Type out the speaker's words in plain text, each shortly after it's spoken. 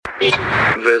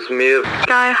Vesmir.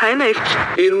 Kai Heinrich.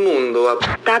 Il mondo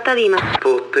Tatarina.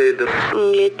 poter.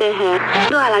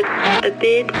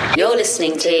 You're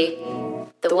listening to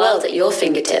The World at Your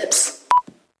Fingertips.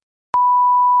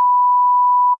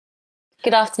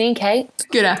 Good afternoon, Kate.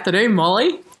 Good afternoon,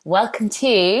 Molly. Welcome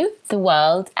to The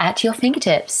World at Your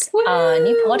Fingertips, our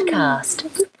new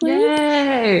podcast.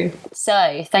 Yay!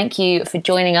 So, thank you for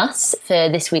joining us for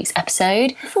this week's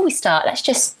episode. Before we start, let's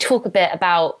just talk a bit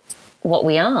about what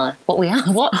we are.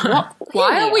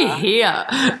 Why are we here?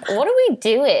 What are we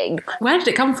doing? Where did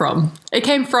it come from? It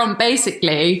came from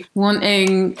basically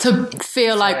wanting to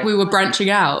feel like we were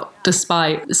branching out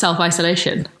despite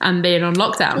self-isolation and being on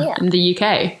lockdown in the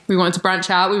UK. We wanted to branch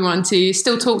out. We wanted to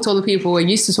still talk to all the people we're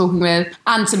used to talking with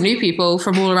and some new people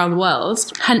from all around the world.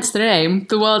 Hence the name,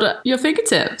 The World at Your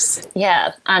Fingertips.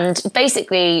 Yeah, and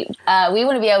basically we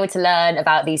want to be able to learn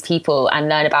about these people and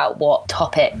learn about what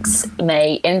topics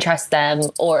may interest them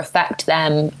or affect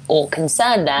them or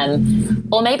concern them,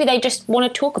 or maybe they just want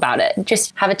to talk about it,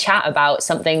 just have a chat about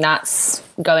something that's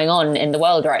going on in the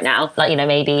world right now, like, you know,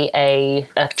 maybe a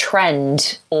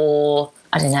trend or,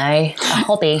 I don't know, a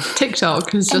hobby.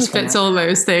 TikTok just fits all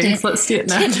those things. Let's do it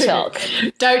now. TikTok.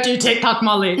 Don't do TikTok,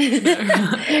 Molly. No.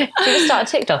 Should we start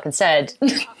a TikTok instead?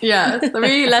 Yeah,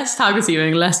 maybe less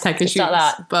time-consuming, less tech issues. Start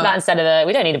that. But that instead of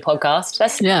we don't need a podcast.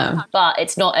 But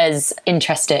it's not as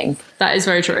interesting. That is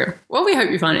very true. Well, we hope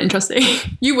you find it interesting.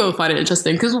 You will find it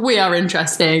interesting because we are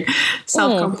interesting.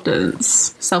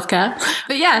 Self-confidence, self-care.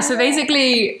 But yeah, so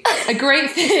basically a great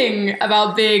thing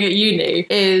about being at uni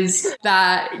is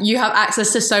that you have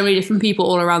access to so many different people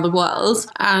all around the world.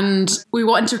 And we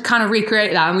wanted to kind of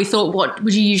recreate that. And we thought, what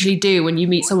would you usually do when you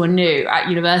meet someone new at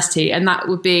university? And that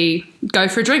would be go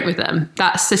for a drink with them.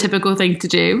 That's the typical thing to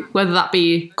do, whether that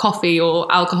be coffee or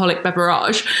alcoholic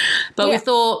beverage. But we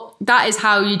thought that is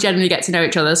how you generally get to know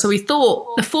each other. So we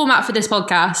thought the format for this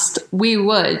podcast, we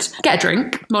would get a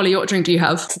drink. Molly, what drink do you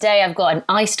have? Today I've got an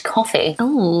iced coffee.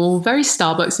 Oh, very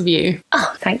Starbucks of you.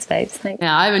 Oh, thanks, babes. Thanks.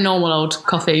 Yeah, I have a normal old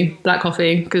coffee, black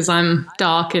coffee, because I'm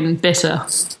dark and bitter.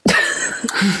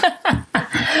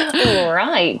 All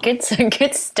right, good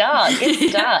start.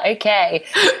 Okay,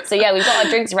 so yeah, we've got our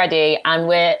drinks ready and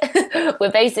we're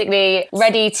basically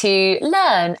ready to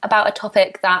learn about a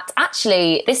topic that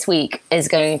actually this week is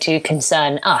going to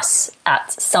concern us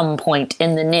at some point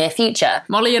in the near future.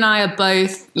 Molly and I are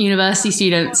both university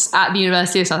students at the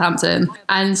University of Southampton,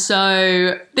 and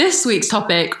so this week's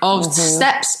topic of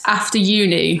steps after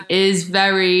uni is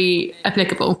very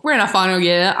applicable. We're in our final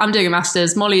year. I'm doing a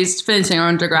master's. Molly's finishing her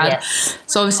undergrad. Yes.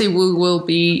 So obviously we will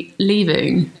be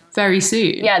leaving very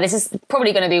soon. Yeah, this is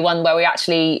probably going to be one where we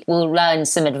actually will learn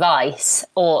some advice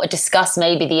or discuss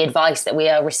maybe the advice that we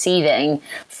are receiving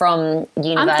from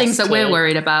university. And things that we're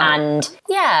worried about. And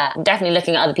yeah, definitely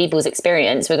looking at other people's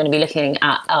experience. We're going to be looking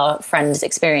at our friend's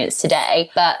experience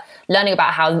today, but learning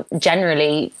about how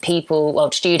generally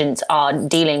students are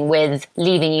dealing with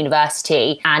leaving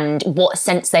university and what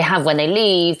sense they have when they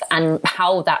leave and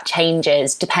how that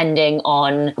changes depending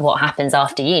on what happens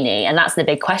after uni. And that's the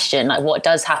big question, like what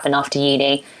does happen after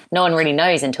uni? No one really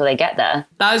knows until they get there.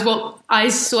 That is what I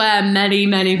swear many,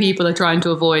 many people are trying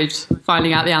to avoid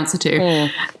finding out the answer to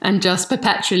and just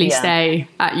perpetually stay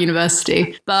at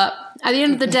university. But at the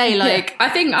end of the day, I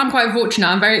think I'm quite fortunate.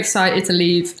 I'm very excited to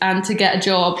leave and to get a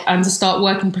job and to start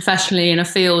working professionally in a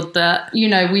field that, you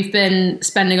know, we've been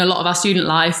spending a lot of our student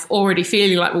life already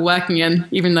feeling like we're working in,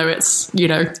 even though it's, you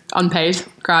know, unpaid.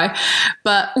 Cry.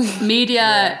 But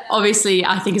media, obviously,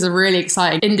 I think is a really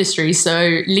exciting industry.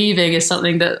 So leaving is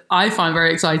something that I find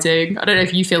very exciting. I don't know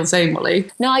if you feel the same, Molly.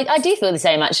 No, I do feel the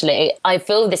same, actually. I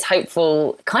feel this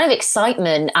hopeful kind of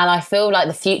excitement and I feel like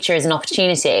the future is an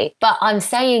opportunity. But I'm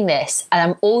saying this and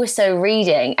I'm also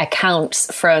reading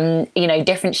accounts from, you know,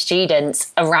 different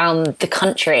students around the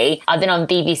country. I've been on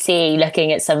BBC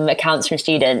looking at some accounts from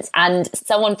students and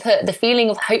someone put the feeling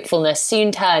of hopefulness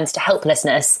soon turns to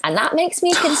helplessness. And that makes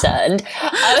me concerned.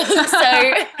 So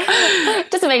it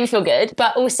doesn't make me feel good.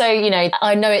 But also, you know,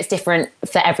 I know it's different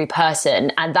for every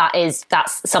person. And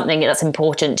that's something that's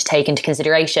important to take into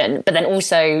consideration. But then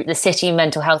also the City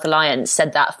Mental Health Alliance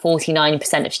said that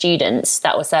 49% of students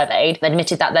that were surveyed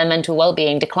admitted that their mental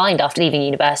well-being declined after leaving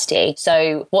university.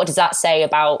 So what does that say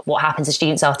about what happens to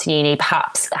students after uni?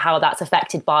 Perhaps how that's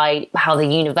affected by how the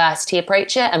university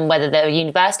approach it and whether the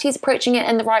university is approaching it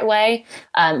in the right way,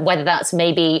 whether that's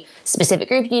maybe specific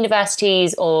group of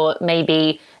universities or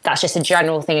maybe that's just a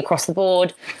general thing across the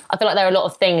board. I feel like there are a lot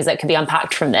of things that could be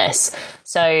unpacked from this.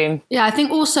 So yeah, I think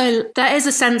also there is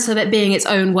a sense of it being its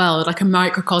own world, like a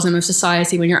microcosm of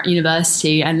society when you're at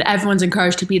university, and everyone's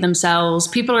encouraged to be themselves.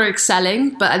 People are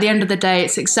excelling, but at the end of the day,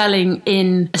 it's excelling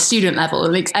in a student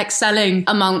level, like excelling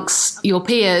amongst your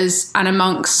peers and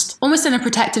amongst almost in a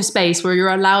protective space where you're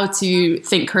allowed to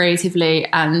think creatively,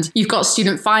 and you've got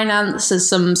student finance as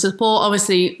some support.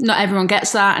 Obviously, not everyone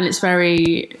gets that, and it's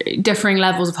very differing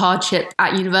levels of hardship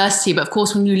at university. But of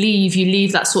course, when you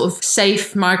leave that sort of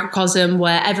safe microcosm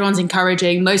where everyone's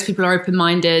encouraging, most people are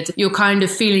open-minded. You're kind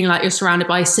of feeling like you're surrounded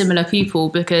by similar people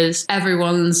because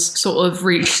everyone's sort of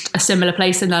reached a similar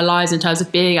place in their lives in terms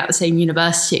of being at the same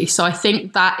university. So I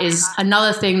think that is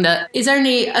another thing that is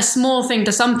only a small thing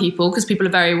to some people because people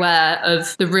are very aware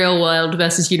of the real world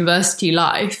versus university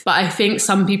life. But I think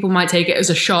some people might take it as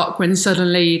a shock when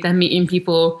suddenly they're meeting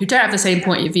people who don't have the same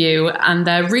point of view and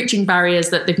they're reaching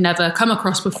barriers that they've never come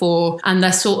across before, and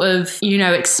they're sort of,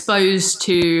 exposed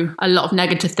to a lot of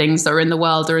negative things that are in the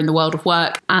world or in the world of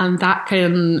work, and that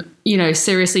can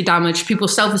seriously damage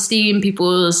people's self-esteem,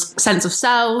 people's sense of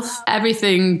self.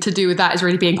 Everything to do with that is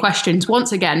really being questioned.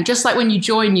 Once again, just like when you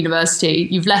join university,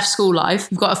 you've left school life,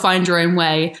 you've got to find your own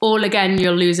way. All again,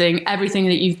 you're losing everything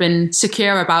that you've been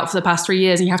secure about for the past 3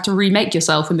 years, and you have to remake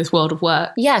yourself in this world of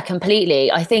work. Yeah,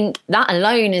 completely. I think that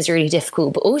alone is really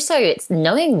difficult, but also it's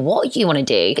knowing what you want to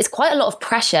do. It's quite a lot of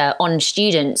pressure on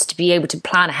students to be able to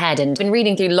plan ahead, and I've been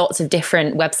reading through lots of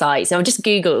different websites. So I've just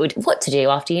Googled what to do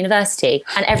after university,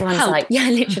 and everyone's like, yeah,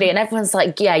 literally. And everyone's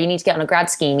like, yeah, you need to get on a grad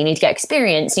scheme. You need to get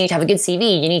experience. You need to have a good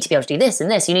CV. You need to be able to do this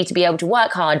and this. You need to be able to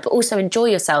work hard, but also enjoy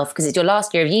yourself because it's your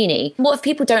last year of uni. What if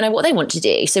people don't know what they want to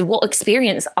do? So what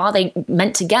experience are they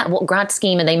meant to get? What grad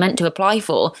scheme are they meant to apply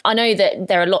for? I know that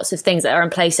there are lots of things that are in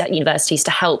place at universities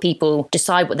to help people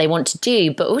decide what they want to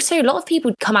do, but also a lot of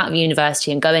people come out of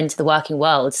university and go into the working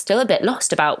world still a bit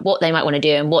lost about what they might want to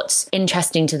do and what's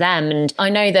interesting to them. And I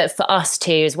know that for us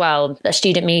too as well, that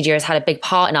student media has had a big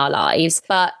part in our lives,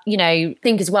 but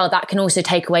think as well that can also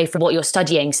take away from what you're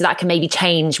studying, so that can maybe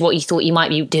change what you thought you might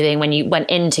be doing when you went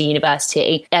into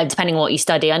university, depending on what you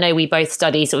study. I know we both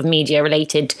study sort of media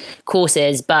related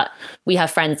courses, but we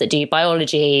have friends that do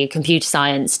biology, computer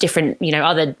science, different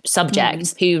other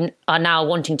subjects who are now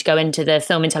wanting to go into the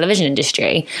film and television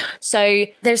industry. So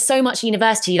there's so much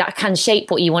university that can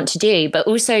shape what you want to do, but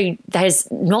also there's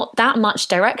not that much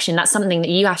direction. That's something that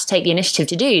you have to take the initiative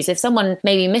to do. So if someone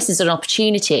maybe misses an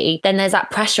opportunity, then there's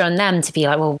that pressure on them to be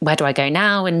like, well, where do I go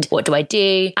now? And what do I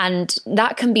do? And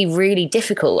that can be really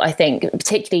difficult, I think,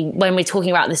 particularly when we're talking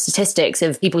about the statistics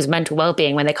of people's mental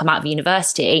well-being when they come out of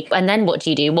university. And then what do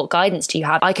you do? What guidance do you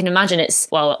have? I can imagine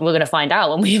we're going to find out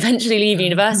when we eventually leave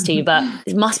university, but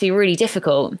it must be really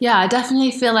difficult. Yeah, I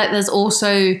definitely feel like there's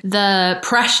also the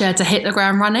pressure to hit the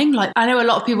ground running. Like, I know a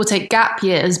lot of people take gap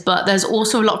years, but there's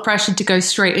also a lot of pressure to go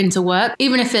straight into work.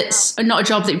 Even if it's not a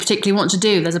job that you particularly want to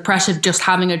do, there's a pressure of just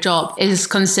having a job is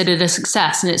considered a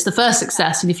success, and it's the first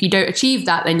success. And if you don't achieve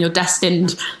that, then you're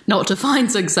destined not to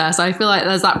find success. I feel like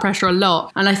there's that pressure a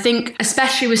lot. And I think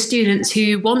especially with students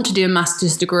who want to do a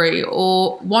master's degree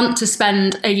or want to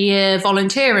spend a year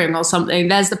volunteering or something,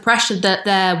 there's the pressure that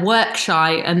they're work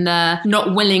shy and they're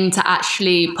not willing to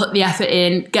actually put the effort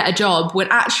in, get a job, when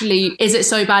actually, is it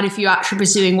so bad if you're actually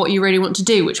pursuing what you really want to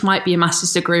do, which might be a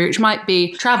master's degree, which might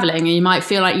be traveling, and you might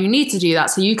feel like you need to do that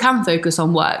so you can focus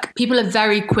on work. People are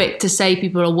very quick to say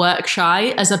people are work shy,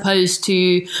 as opposed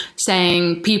to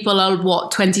saying people are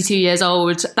 22 years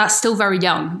old. That's still very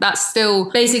young. That's still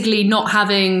basically not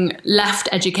having left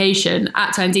education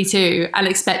at 22 and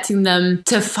expecting them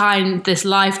to find this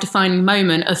life-defining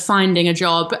moment of finding a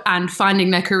job and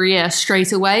finding their career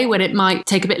straight away, when it might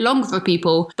take a bit longer for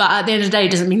people. But at the end of the day,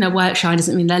 it doesn't mean they're work shy,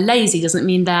 doesn't mean they're lazy, doesn't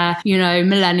mean they're,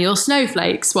 millennial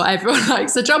snowflakes, what everyone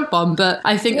likes to jump on. But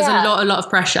I think there's a lot of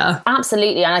pressure.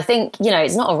 Absolutely. And I think,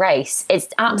 it's not a race. It's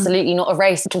absolutely not a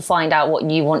race to find out what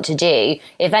you want to do.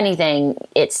 If anything,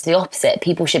 it's the opposite.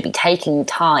 People should be taking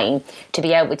time to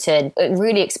be able to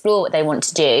really explore what they want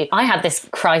to do. I had this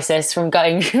crisis from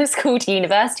going from school to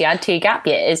university. I had 2 gap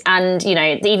years, and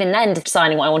even then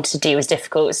deciding what I wanted to do was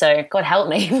difficult. So God help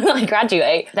me when I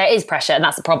graduate. There is pressure, and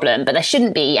that's the problem, but there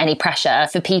shouldn't be any pressure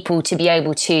for people to be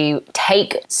able to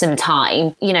take some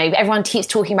time. Everyone keeps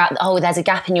talking about, oh, there's a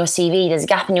gap in your CV, there's a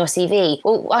gap in your CV.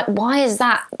 Well, why is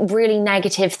that really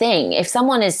negative thing? If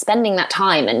someone is spending that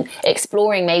time and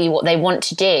exploring maybe what they want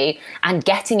to do and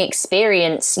getting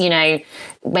experience, you know,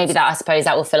 maybe that, I suppose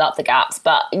that will fill up the gaps,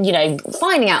 but, you know,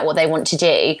 finding out what they want to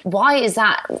do, why is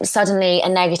that suddenly a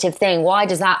negative thing? Why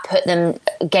does that put them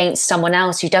against someone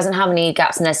else who doesn't have any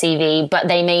gaps in their CV, but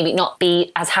they may not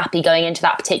be as happy going into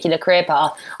that particular career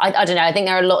path? I don't know. I think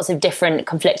there are lots of different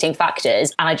conflicting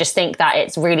factors. And I just think that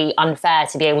it's really unfair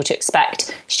to be able to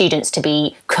expect students to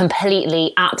be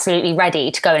completely, absolutely ready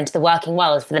to go into the working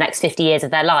world for the next 50 years of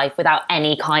their life without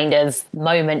any kind of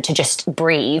moment to just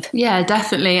breathe. Yeah,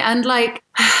 definitely. And like,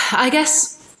 I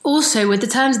guess also with the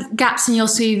terms gaps in your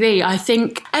CV, I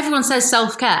think everyone says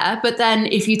self-care, but then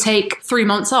if you take 3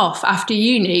 months off after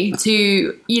uni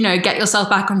to, you know, get yourself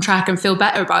back on track and feel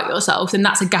better about yourself, then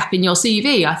that's a gap in your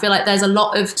CV. I feel like there's a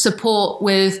lot of support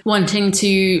with wanting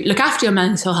to look after your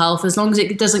mental health as long as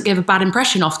it doesn't give a bad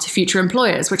impression off to future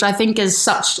employers, which I think is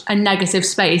such a negative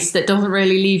space that doesn't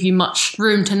really leave you much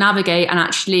room to navigate and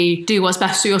actually do what's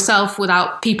best for yourself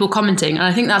without people commenting. And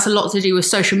I think that's a lot to do with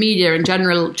social media in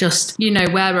general, just, you know,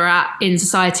 where we're at in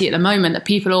society at the moment, that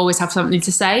people always have something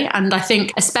to say. And I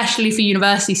think especially for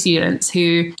university students,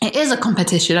 who it is a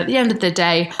competition at the end of the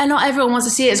day, and not everyone wants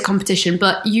to see it as competition,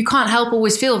 but you can't help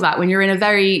always feel that when you're in a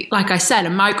very, like I said, a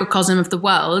microcosm of the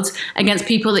world against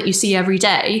people that you see every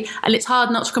day, and it's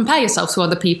hard not to compare yourself to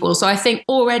other people. So I think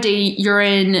already you're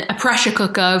in a pressure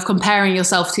cooker of comparing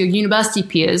yourself to your university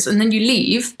peers, and then you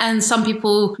leave, and some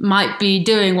people might be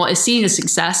doing what is seen as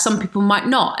success, some people might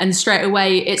not, and straight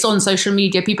away it's on social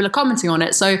media, people are commenting on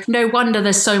it. So no wonder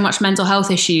there's so much mental health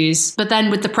issues. But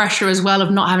then with the pressure as well of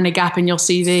not having a gap in your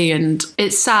CV, and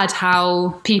it's sad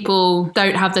how people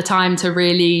don't have the time to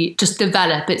really just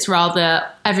develop. It's rather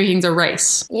everything's a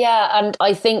race. Yeah, and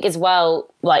I think as well,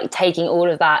 like taking all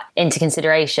of that into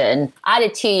consideration, I had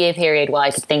a 2-year period where I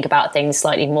could think about things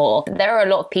slightly more. There are a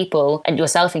lot of people, and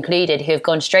yourself included, who have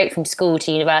gone straight from school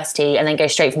to university and then go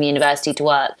straight from university to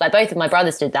work. Like both of my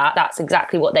brothers did that. That's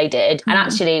exactly what they did. And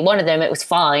actually one of them, it was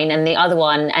fine, and the other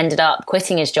one ended up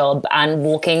quitting his job and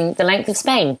walking the length of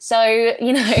Spain. So,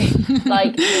 you know,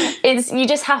 like you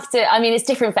just have to, I mean, it's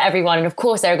different for everyone. And of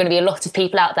course there are going to be a lot of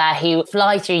people out there who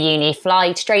fly through uni,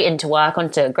 fly straight into work,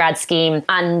 onto a grad scheme,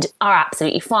 and are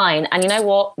absolutely fine. And you know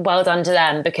what? Well done to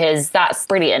them, because that's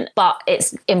brilliant. But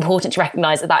it's important to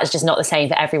recognise that that is just not the same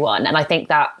for everyone. And I think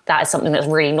that that is something that's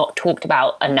really not talked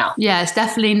about enough. Yeah, it's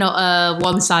definitely not a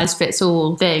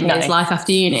one-size-fits-all thing. No. It's life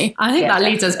after uni. I think that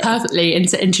leads us perfectly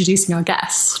into introducing our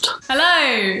guest.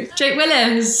 Hello, Jake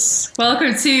Willis.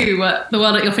 Welcome to The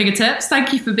World at Your Fingertips.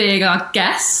 Thank you for being our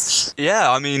guest.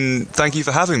 Yeah, I mean, thank you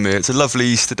for having me. It's a lovely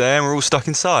Easter day and we're all stuck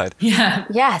inside. Yeah.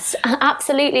 Yes,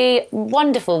 absolutely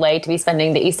wonderful way to be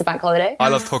spending the Easter bank holiday. I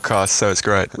love podcasts, so it's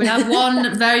great. We have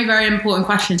one very, very important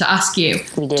question to ask you.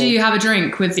 We do. Do you have a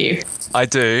drink with you? I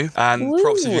do, and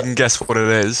props if you can guess what it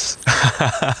is.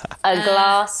 A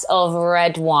glass of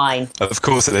red wine. Of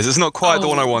course it is. It's not quite the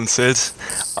one I wanted.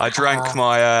 I drank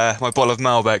my bottle of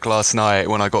Malbec last night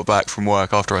when I got back from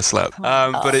work after I slept.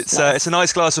 But it's a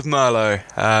nice glass of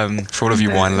Merlot for all of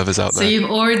you wine lovers out there. So you've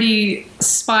already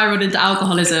spiraled into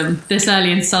alcoholism this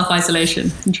early in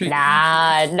self-isolation.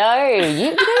 Nah, no.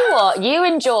 You know what? You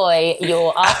enjoy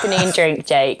your afternoon drink,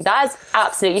 Jake. That is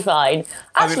absolutely fine.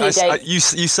 Actually, Jake, you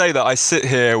say that. I sit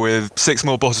here with 6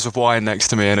 more bottles of wine next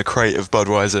to me and a crate of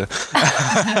Budweiser.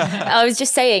 I was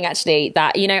just saying, actually,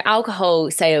 that, you know, alcohol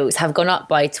sales have gone up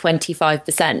by 25%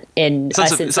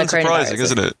 since it's unsurprising,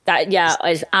 isn't it? That, yeah,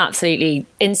 is absolutely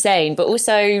insane. But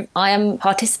also, I am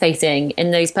participating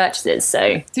in those purchases.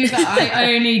 So, to be fair,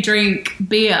 I only drink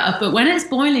beer, but when it's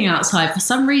boiling outside, for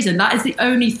some reason, that is the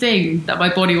only thing that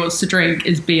my body wants to drink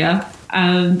is beer.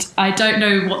 And I don't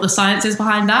know what the science is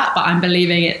behind that, but I'm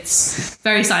believing it's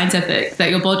very scientific that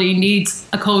your body needs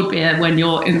a cold beer when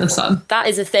you're in the sun. That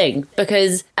is a thing,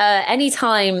 because any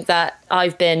time that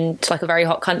I've been to like a very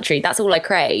hot country, that's all I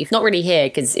crave. Not really here,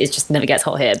 because it just never gets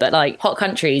hot here, but like hot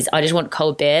countries, I just want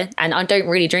cold beer, and I don't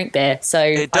really drink beer. So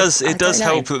it does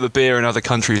help that the beer in other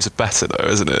countries are better, though,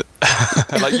 isn't it?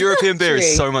 Like European beer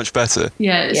is so much better.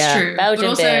 Yeah, it's true. Belgian but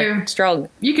also, beer, strong.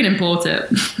 You can import it.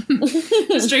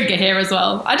 Just drink it here as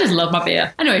well. I just love my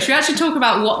beer. Anyway, should we actually talk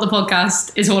about what the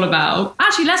podcast is all about?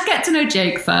 Actually, let's get to know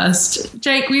Jake first.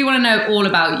 Jake, we want to know all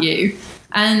about you.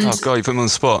 And oh God, you put me on the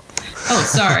spot. Oh,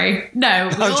 sorry. No,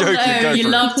 we all know you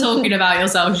love talking about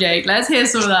yourself, Jake. Let's hear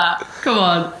some of that. Come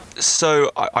on.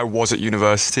 So I was at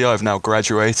university. I've now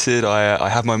graduated. I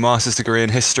have my master's degree in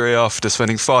history after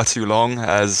spending far too long.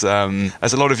 As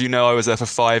a lot of you know, I was there for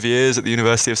 5 years at the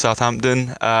University of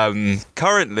Southampton.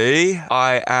 Currently,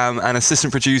 I am an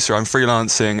assistant producer. I'm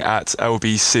freelancing at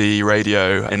LBC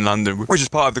Radio in London, which is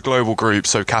part of the global group.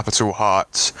 So Capital,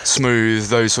 Heart, Smooth,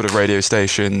 those sort of radio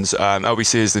stations.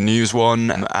 LBC is the news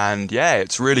one, and yeah,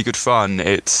 it's really good fun.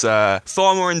 It's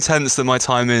far more intense than my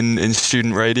time in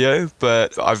student radio,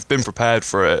 but I've been prepared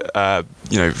for it,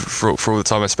 for all the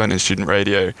time I spent in student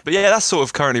radio. But yeah, that's sort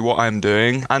of currently what I'm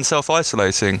doing, and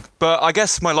self-isolating. But I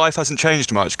guess my life hasn't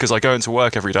changed much because I go into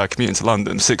work every day. I commute into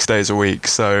London 6 days a week,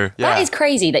 so yeah. That is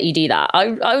crazy that you do that.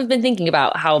 I've been thinking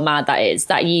about how mad that is,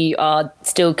 that you are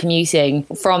still commuting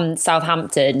from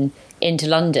Southampton into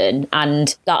London,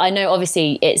 and that I know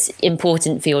obviously it's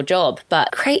important for your job, but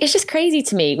it's just crazy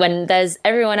to me when there's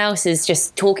everyone else is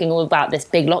just talking all about this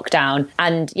big lockdown,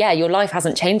 and yeah, your life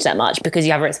hasn't changed that much because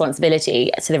you have a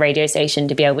responsibility to the radio station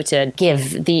to be able to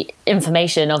give the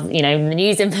information of, the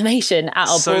news information at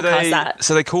our broadcast.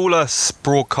 So they call us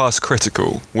broadcast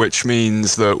critical, which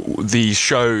means that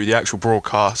the actual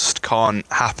broadcast can't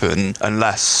happen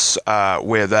unless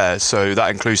we're there. So that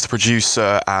includes the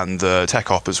producer and the tech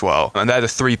op as well. And they're the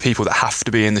 3 people that have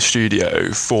to be in the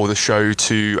studio for the show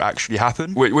to actually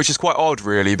happen, which is quite odd,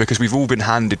 really, because we've all been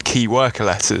handed key worker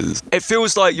letters. It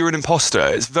feels like you're an imposter.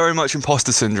 It's very much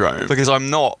imposter syndrome because I'm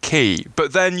not key.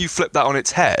 But then you flip that on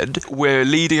its head. We're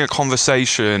leading a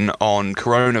conversation on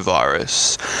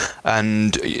coronavirus,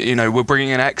 and, we're bringing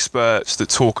in experts that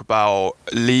talk about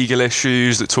legal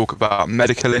issues, that talk about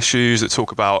medical issues, that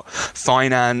talk about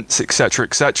finance, etc.,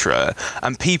 etc.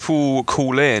 And people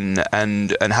call in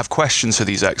and have questions for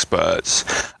these experts.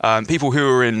 People who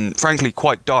are in, frankly,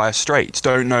 quite dire straits,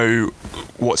 don't know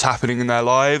what's happening in their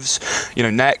lives.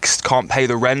 Next, can't pay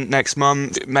the rent next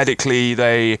month. Medically,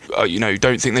 they,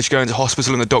 don't think they should go into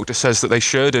hospital, and the doctor says that they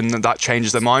should, and that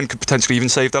changes their mind, could potentially even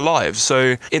save their lives.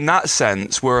 So, in that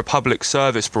sense, we're a public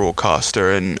service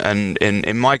broadcaster, and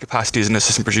in my capacity as an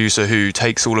assistant producer who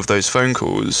takes all of those phone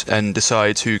calls and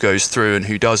decides who goes through and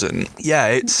who doesn't. Yeah,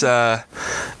 it's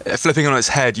flipping on its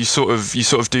head. You sort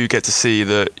of do get to see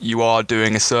that you are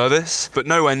doing a service, but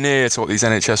nowhere near to what these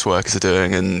NHS workers are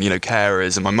doing, and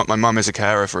carers. And my mum is a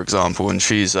carer, for example, and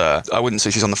she's I wouldn't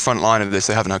say she's on the front line of this.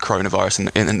 They haven't had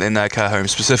coronavirus in their care home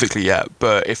specifically yet,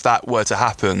 but if that were to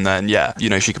happen, then yeah,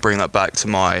 she could bring that back to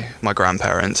my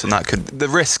grandparents, and the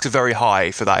risks are very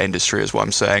high for that industry, is what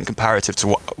I'm saying, comparative to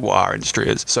what our industry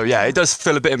is. So yeah, it does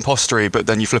feel a bit impostery, but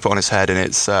then you flip it on its head, and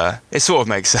it sort of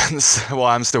makes sense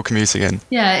why I'm still commuting in.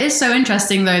 Yeah, it is so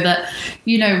interesting though that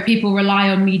people rely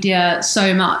on media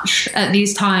so much at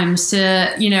these times to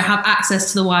have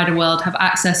access to the wider world, have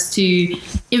access to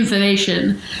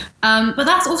information. But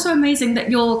that's also amazing that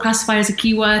you're classified as a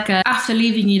key worker after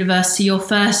leaving university, your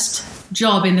first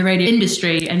job in the radio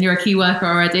industry, and you're a key worker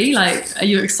already. Are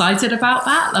you excited about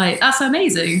that? That's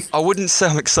amazing. I wouldn't say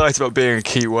I'm excited about being a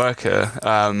key worker.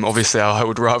 Obviously, I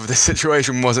would rather this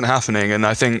situation wasn't happening, and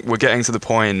I think we're getting to the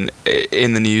point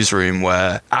in the newsroom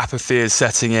where apathy is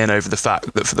setting in over the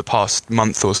fact that for the past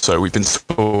month or so, we've been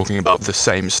talking about the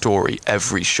same story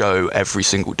every show, every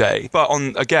single day. But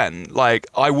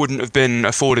I wouldn't have been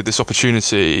afforded this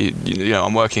opportunity.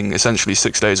 I'm working essentially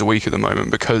 6 days a week at the moment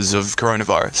because of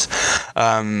coronavirus.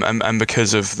 And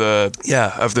because of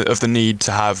the need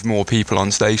to have more people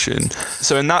on station.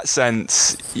 So in that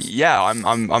sense, yeah,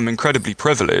 I'm incredibly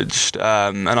privileged,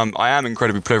 and I am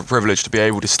incredibly privileged to be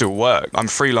able to still work. I'm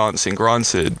freelancing,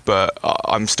 granted, but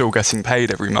I'm still getting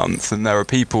paid every month, and there are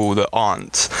people that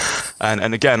aren't.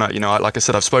 And again, like I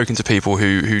said, I've spoken to people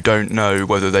who don't know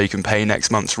whether they can pay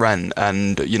next month's rent,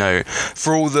 and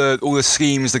for all the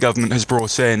schemes the government has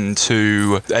brought in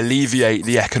to alleviate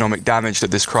the economic damage that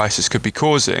this crisis could be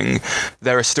causing,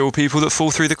 there are still people that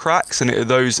fall through the cracks, and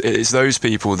it's those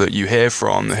people that you hear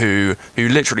from who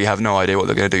literally have no idea what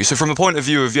they're going to do. So from the point of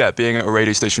view of being at a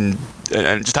radio station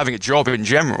and just having a job in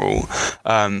general,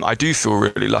 I do feel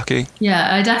really lucky.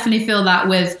 Yeah, I definitely feel that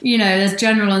with there's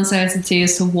general uncertainty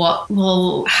as to what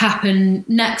will happen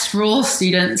next for all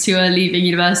students who are leaving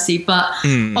university, but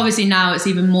obviously now it's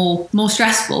even more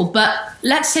stressful. But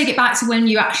let's take it back to when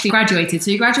you actually graduated.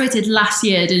 So you graduated last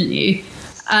year, didn't you?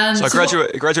 So I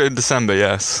graduated in December,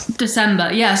 yes.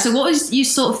 December, yeah. So what was you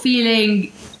sort of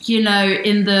feeling, in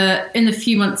the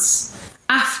few months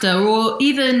after, or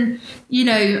even,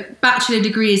 bachelor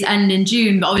degrees end in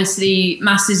June, but obviously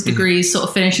master's degrees sort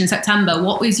of finish in September.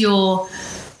 What was your,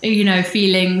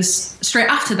 feelings straight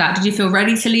after that? Did you feel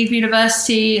ready to leave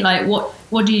university?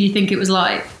 What did you think it was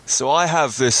like? So I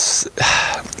have this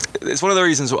it's one of the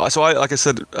reasons. So like I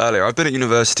said earlier, I've been at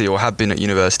university, or have been at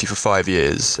university for 5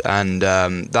 years, and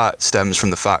that stems from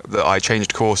the fact that I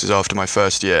changed courses after my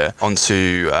first year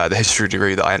onto the history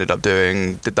degree that I ended up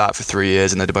doing. Did that for 3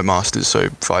 years, and then did my masters, so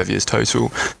 5 years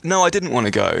total. No, I didn't want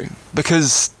to go,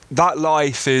 because that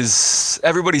life is,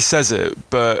 everybody says it,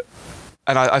 but.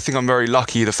 And I think I'm very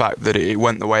lucky the fact that it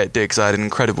went the way it did, because I had an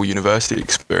incredible university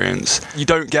experience. You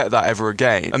don't get that ever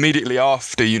again. Immediately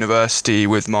after university,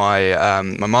 with my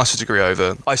my master's degree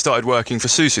over, I started working for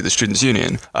SUSU, the Students'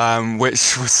 Union,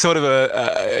 which was sort of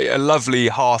a lovely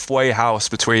halfway house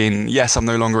between, yes, I'm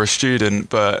no longer a student,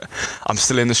 but I'm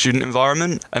still in the student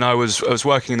environment. And I was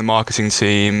working in the marketing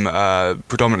team,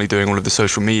 predominantly doing all of the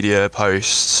social media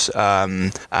posts,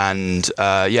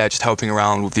 just helping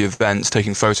around with the events,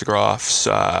 taking photographs,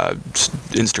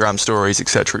 Instagram stories,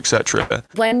 etc., etc.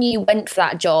 When you went for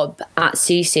that job at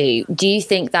SUSU, do you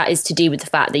think that is to do with the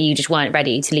fact that you just weren't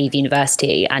ready to leave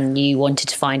university and you wanted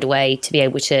to find a way to be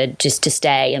able to just to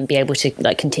stay and be able to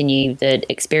like continue the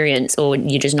experience, or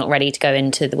you're just not ready to go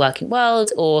into the working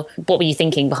world, or what were you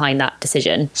thinking behind that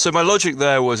decision? So my logic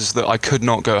there was that I could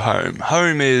not go home.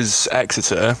 Home is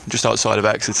Exeter, just outside of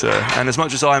Exeter, and as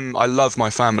much as I love my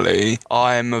family,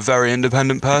 I'm a very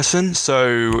independent person,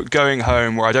 so going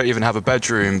home where I don't even have a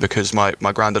bedroom because my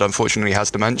granddad unfortunately has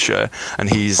dementia, and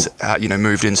he's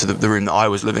moved into the room that I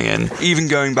was living in. Even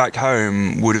going back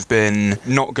home would have been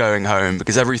not going home,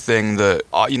 because everything that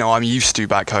I'm used to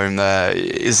back home there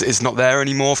is not there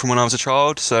anymore from when I was a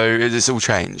child, so it's all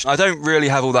changed. I don't really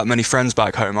have all that many friends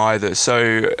back home either,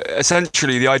 so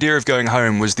essentially the idea of going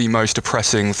home was the most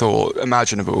depressing thought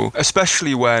imaginable,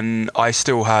 especially when I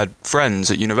still had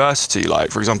friends at university, like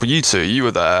for example you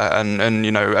were there, and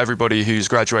everybody who's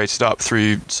graduated up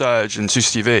through Surge and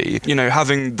SUSTV,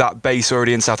 having that base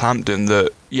already in Southampton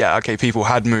that, yeah, okay, people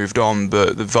had moved on,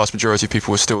 but the vast majority of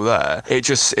people were still there.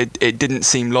 It didn't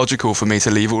seem logical for me to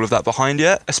leave all of that behind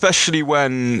yet, especially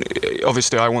when,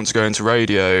 obviously, I want to go into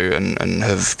radio and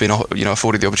have been,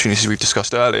 afforded the opportunities we've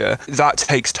discussed earlier. That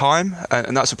takes time,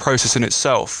 and that's a process in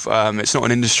itself. It's not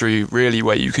an industry, really,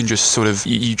 where you can just sort of,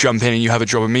 you jump in and you have a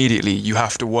job immediately. You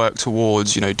have to work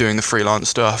towards, doing the freelance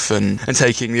stuff and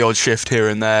taking the odd shift here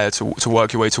and there to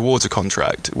work your way towards a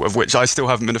contract, of which I still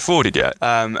haven't been afforded yet.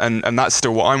 And that's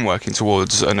still what I'm working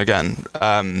towards, and again,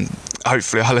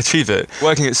 hopefully I'll achieve it.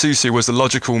 Working at SUSU was the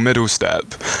logical middle step,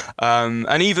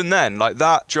 and even then, like,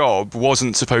 that job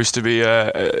wasn't supposed to be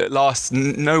last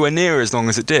nowhere near as long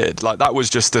as it did. Like, that was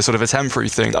just a sort of a temporary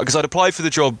thing, because I'd applied for the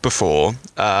job before.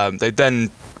 They then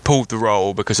pulled the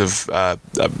role because of,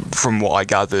 from what I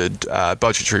gathered,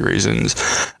 budgetary reasons.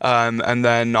 And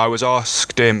then I was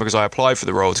asked in, because I applied for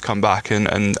the role, to come back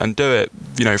and do it,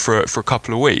 for a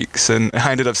couple of weeks. And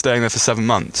I ended up staying there for 7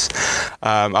 months,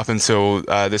 up until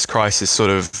this crisis sort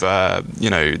of,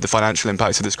 the financial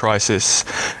impact of this crisis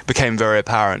became very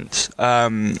apparent.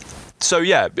 So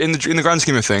yeah, in the grand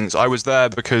scheme of things, I was there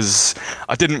because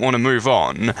I didn't want to move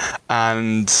on,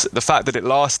 and the fact that it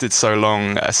lasted so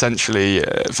long essentially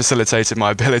facilitated my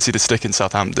ability to stick in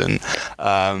Southampton.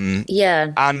 And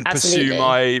absolutely.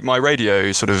 Pursue my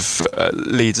radio sort of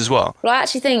leads as well. Well, I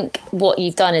actually think what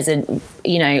you've done is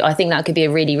I think that could be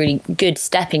a really, really good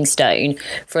stepping stone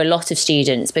for a lot of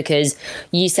students, because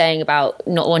you saying about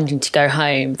not wanting to go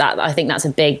home, that I think that's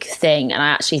a big thing, and I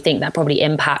actually think that probably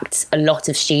impacts a lot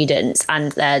of students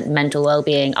and their mental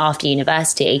well-being after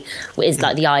university, is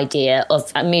like the idea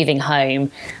of moving home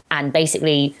and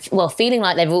basically, feeling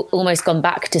like they've almost gone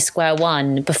back to square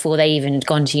one before they even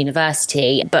gone to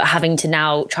university, but having to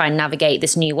now try and navigate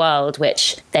this new world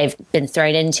which they've been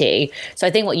thrown into. So I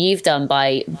think what you've done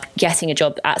by getting a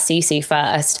job at SUSU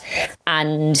first,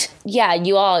 and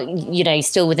you are,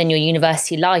 still within your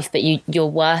university life, but you're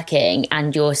working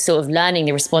and you're sort of learning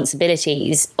the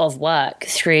responsibilities of work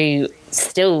through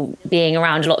still being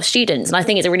around a lot of students. And I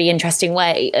think it's a really interesting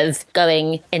way of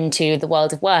going into the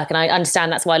world of work. And I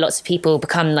understand that's why lots of people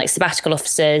become like sabbatical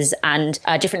officers and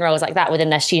different roles like that within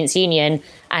their students' union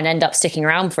and end up sticking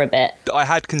around for a bit. I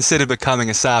had considered becoming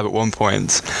a SAB at one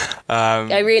point. Oh,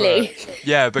 really?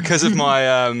 Because of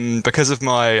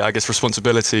my I guess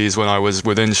responsibilities when I was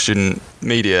within student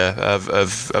media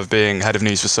of being head of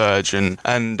news for Surge, and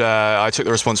I took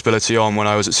the responsibility on when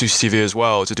I was at SUSE TV as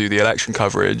well to do the election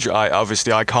coverage.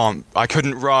 I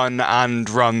couldn't run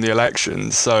the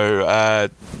elections, so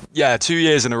 2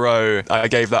 years in a row I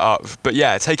gave that up. But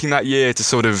taking that year to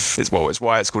sort of, it's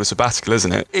why it's called a sabbatical,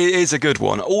 isn't it? It is a good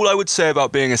one. All I would say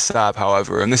about being a SAB,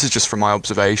 however, and this is just from my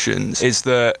observations, is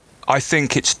that I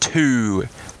think it's too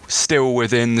still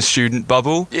within the student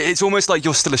bubble. It's almost like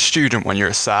you're still a student when you're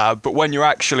a SAB, but when you're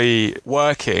actually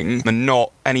working and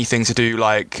not anything to do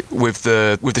like with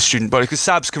the student body, because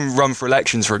SABs can run for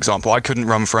elections, for example. I couldn't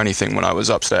run for anything when I was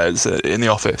upstairs in the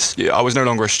office. I was no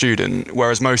longer a student,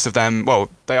 whereas most of them, well,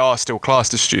 they are still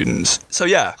classed as students. So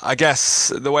yeah, I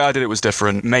guess the way I did it was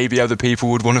different. Maybe other people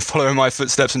would want to follow in my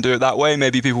footsteps and do it that way.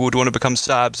 Maybe people would want to become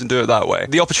SABs and do it that way.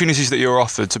 The opportunities that you're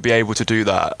offered to be able to do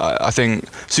that, I think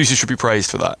Susie should be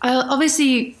praised for that.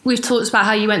 Obviously, we've talked about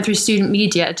how you went through student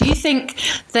media. Do you think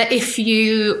that if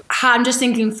you had, I'm just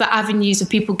thinking for avenues of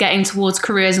people getting towards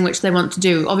careers in which they want to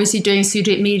do, obviously doing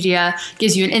student media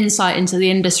gives you an insight into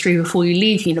the industry before you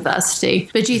leave university.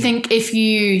 But do you think if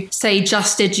you, say,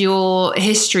 just did your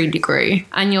history degree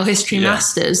and your history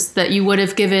masters, that you would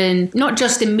have given, not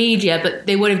just in media, but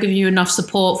they would have given you enough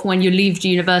support for when you leave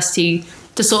university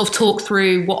to sort of talk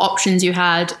through what options you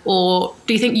had? Or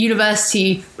do you think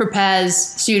university prepares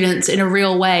students in a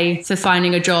real way for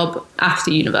finding a job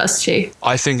after university?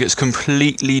 I think it's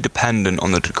completely dependent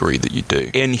on the degree that you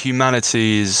do. In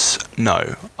humanities,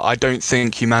 no. I don't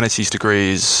think humanities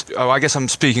degrees, I guess I'm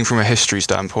speaking from a history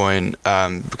standpoint,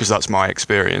 because that's my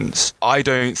experience. I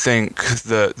don't think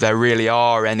that there really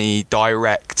are any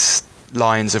direct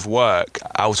lines of work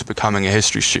out of becoming a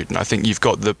history student. I think you've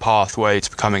got the pathway to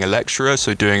becoming a lecturer,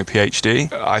 so doing a PhD.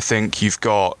 I think you've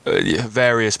got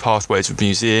various pathways with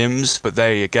museums, but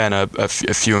they again are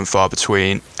few and far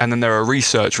between. And then there are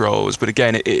research roles, but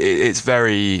again it's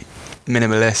very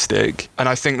minimalistic. And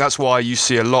I think that's why you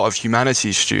see a lot of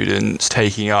humanities students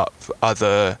taking up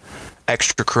other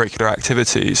extracurricular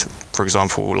activities, for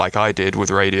example, like I did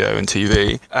with radio and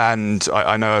TV. And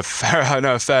I know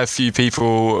a fair few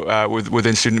people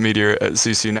within student media at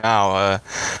SUSU now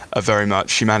are very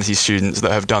much humanities students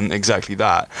that have done exactly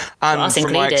that. And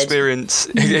from my experience,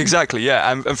 exactly, yeah.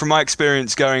 And from my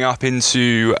experience going up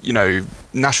into,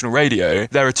 national radio,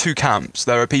 there are two camps.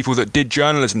 There are people that did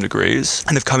journalism degrees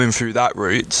and have come in through that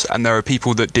route, and there are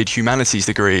people that did humanities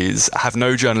degrees, have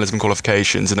no journalism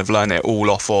qualifications, and have learned it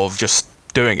all off of just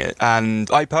doing it. And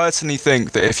I personally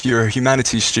think that if you're a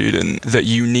humanities student, that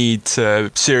you need to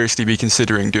seriously be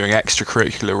considering doing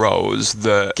extracurricular roles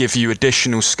that give you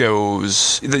additional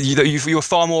skills, that you're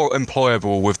far more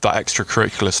employable with that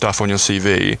extracurricular stuff on your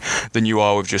CV than you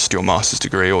are with just your master's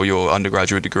degree or your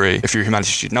undergraduate degree if you're a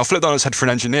humanities student. Now, flip that on its head for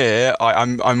an engineer,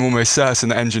 I'm almost certain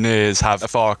that engineers have a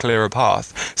far clearer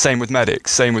path. Same with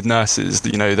medics, same with nurses.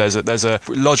 There's a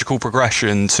logical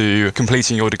progression to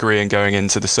completing your degree and going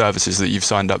into the services that you've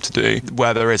signed up to do,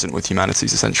 where there isn't with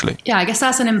humanities, essentially. Yeah, I guess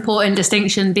that's an important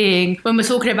distinction, being when we're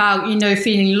talking about,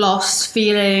 feeling lost,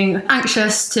 feeling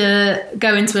anxious to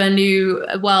go into a new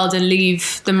world and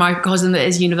leave the microcosm that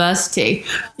is university.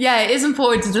 Yeah, it is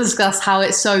important to discuss how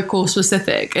it's so course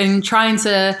specific, and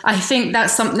I think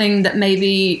that's something that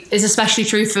maybe is especially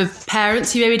true for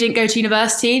parents who maybe didn't go to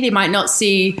university. They might not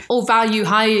see or value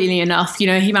highly enough,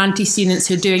 humanities students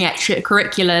who are doing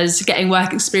extracurriculars, getting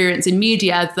work experience in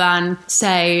media, than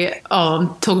say,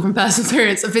 I'm talking from personal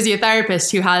experience, a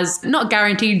physiotherapist who has not a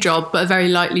guaranteed job, but a very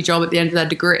likely job at the end of their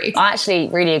degree. I actually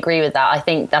really agree with that. I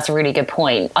think that's a really good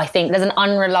point. I think there's an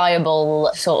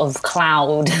unreliable sort of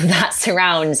cloud that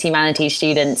surrounds humanities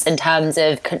students in terms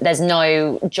of there's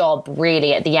no job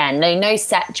really at the end. No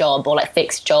set job or like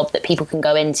fixed job that people can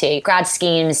go into. Grad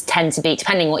schemes tend to be,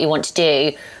 depending on what you want to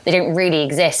do, they don't really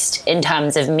exist in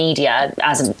terms of media,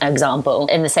 as an example,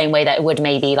 in the same way that it would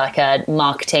maybe like a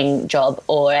marketing job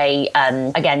or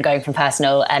again, going from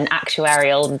personal, an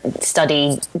actuarial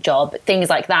study job, things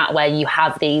like that, where you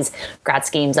have these grad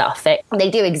schemes that are fixed.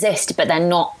 They do exist, but they're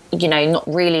not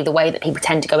really the way that people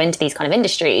tend to go into these kind of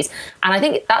industries. And I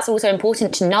think that's also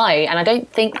important to know. And I don't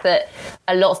think that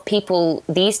a lot of people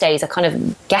these days are kind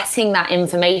of getting that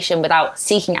information without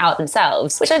seeking it out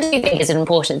themselves, which I do think is an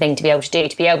important thing to be able to do,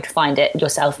 to be able to find it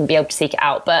yourself and be able to seek it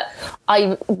out. But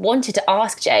I wanted to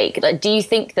ask Jake, do you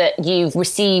think that you've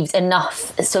received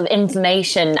enough sort of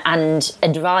information and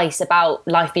advice about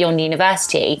life beyond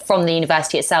university from the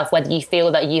university itself, whether you feel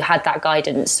that you had that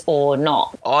guidance or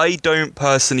not? I don't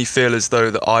personally feel as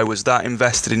though that I was that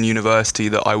invested in university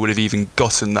that I would have even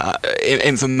gotten that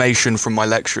information from my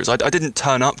lecturers. I didn't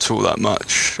turn up to all that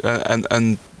much,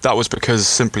 and that was because,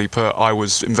 simply put, I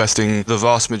was investing the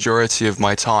vast majority of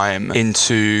my time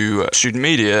into student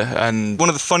media. And one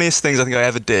of the funniest things I think I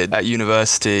ever did at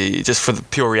university, just for the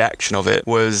pure reaction of it,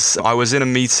 was I was in a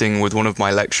meeting with one of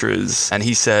my lecturers and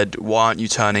he said, "Why aren't you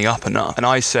turning up enough?" And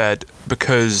I said,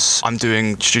 "Because I'm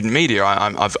doing student media.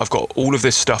 I've got all of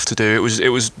this stuff to do." It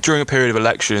was during a period of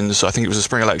elections. I think it was the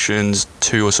spring elections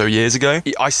 2 or so years ago.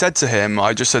 I said to him,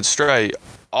 I just said straight,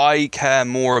 I care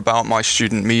more about my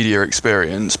student media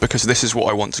experience because this is what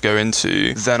I want to go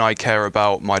into than I care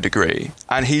about my degree.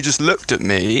 And he just looked at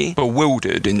me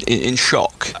bewildered, in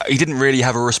shock. He didn't really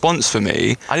have a response for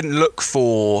me. I didn't look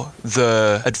for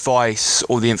the advice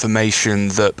or the information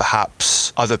that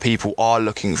perhaps other people are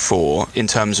looking for in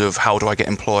terms of how do I get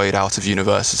employed out of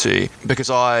university, because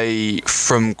I,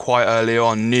 from quite early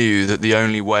on, knew that the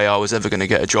only way I was ever going to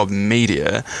get a job in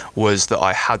media was that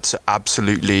I had to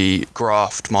absolutely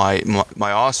graft my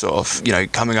arse off,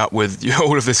 coming up with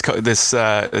all of this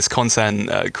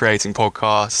content, creating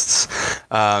podcasts,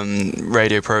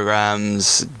 radio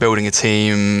programs, building a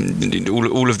team,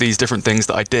 all of these different things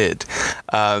that I did.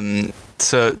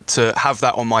 To have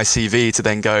that on my CV to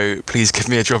then go, please give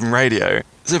me a job in radio.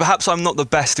 So perhaps I'm not the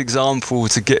best example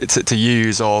to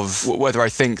use of whether I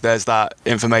think there's that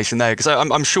information there, because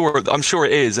I'm sure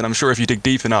it is, and I'm sure if you dig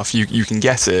deep enough, you can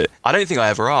get it. I don't think I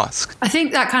ever asked. I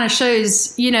think that kind of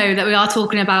shows, that we are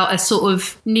talking about a sort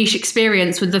of niche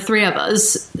experience with the three of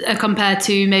us compared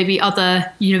to maybe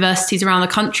other universities around the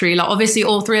country. Like, obviously,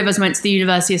 all three of us went to the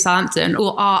University of Southampton,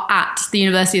 or are at the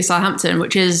University of Southampton,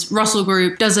 which is Russell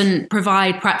Group doesn't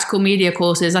provide practical media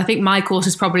courses. I think my course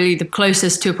is probably the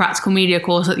closest to a practical media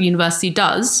course that the university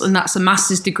does, and that's a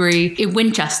master's degree in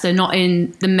Winchester, not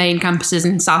in the main campuses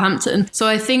in Southampton. So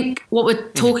I think what we're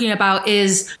talking about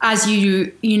is, as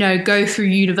you go through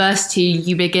university,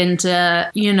 you begin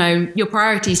to, your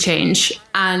priorities change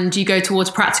and you go towards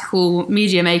practical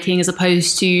media making as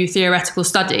opposed to theoretical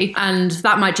study. And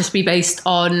that might just be based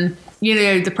on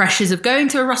the pressures of going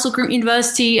to a Russell Group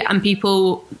university, and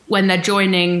people, when they're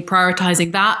joining,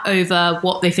 prioritizing that over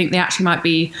what they think they actually might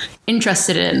be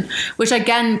interested in, which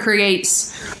again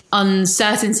creates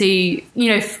uncertainty,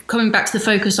 coming back to the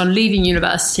focus on leaving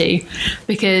university,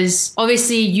 because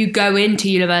obviously you go into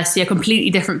university a completely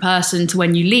different person to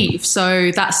when you leave.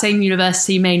 So that same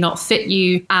university may not fit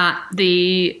you at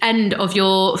the end of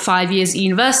your 5 years at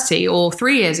university or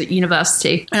 3 years at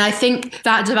university. And I think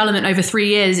that development over 3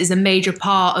 years is a major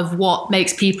part of what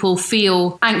makes people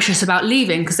feel anxious about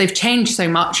leaving, because they've changed so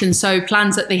much. And so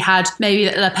plans that they had, maybe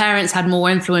that their parents had more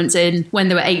influence in when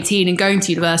they were 18 and going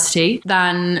to university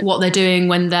than what they're doing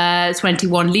when they're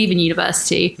 21 leaving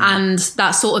university. And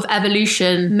that sort of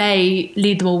evolution may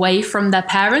lead them away from their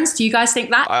parents. Do you guys think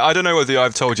that? I don't know whether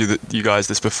I've told you guys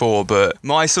this before, but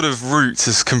my sort of route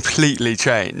has completely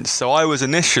changed. So I was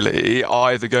initially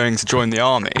either going to join the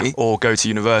army or go to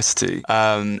university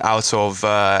out of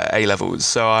A-levels.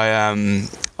 So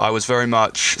I was very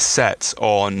much set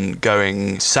on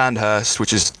going to Sandhurst,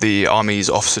 which is the Army's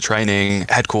officer training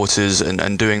headquarters,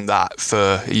 and doing that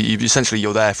for, essentially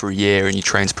you're there for a year and you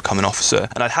train to become an officer.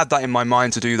 And I'd had that in my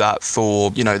mind to do that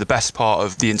for, the best part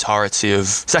of the entirety of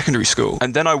secondary school.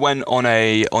 And then I went on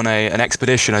an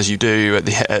expedition, as you do at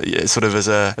the sort of as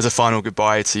a final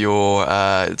goodbye to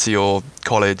your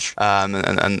college,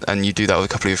 and you do that with a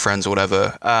couple of your friends or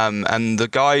whatever. And the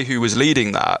guy who was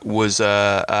leading that was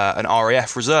an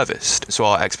RAF reservist, so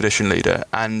our expedition leader,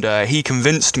 and he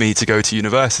convinced me to go to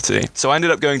university. So I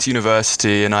ended up going to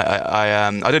university, and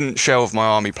I didn't shelve my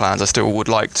army plans. I still would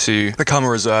like to become a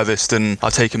reservist, and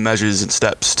I've taken measures and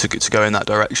steps to go in that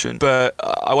direction. But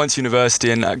I went to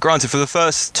university, and granted, for the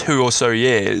first 2 or so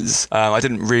years, I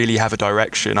didn't really have a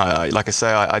direction.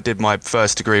 I did my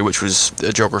first degree, which was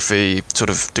a geography sort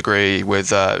of degree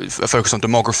with a focus on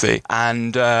demography,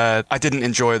 and I didn't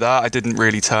enjoy that. I didn't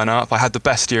really turn up. I had the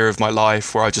best year of my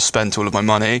life where I just spent all of my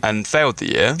money and failed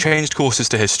the year. Changed courses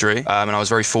to history, and I was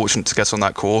very fortunate to get on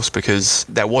that course because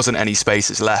there wasn't any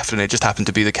spaces left, and it just happened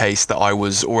to be the case that I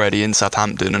was already in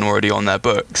Southampton and already on their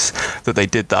books that they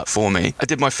did that for me. I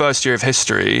did my first year of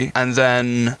history and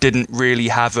then didn't really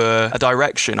have a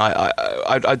direction.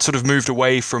 I'd sort of moved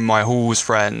away from my halls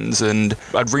friends, and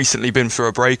I'd recently been through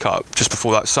a breakup just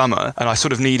before that summer, and I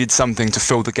sort of needed something to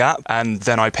fill the gap, and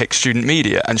then I picked student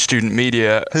media, and student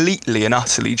media completely and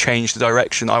utterly changed the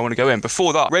direction I want to go in.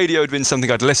 Before that, radio had been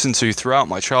something I'd listened to throughout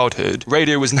my childhood.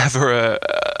 Radio was never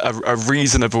a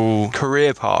reasonable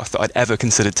career path that I'd ever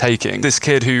considered taking. This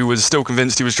kid who was still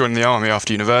convinced he was joining the army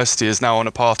after university is now on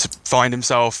a path to find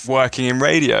himself working in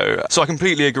radio. So I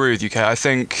completely agree with you, Kate. I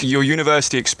think your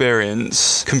university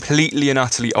experience completely and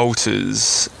utterly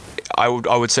alters I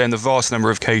would say in the vast number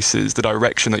of cases, the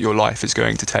direction that your life is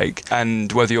going to take.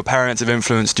 And whether your parents have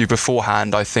influenced you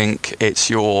beforehand, I think it's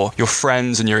your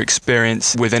friends and your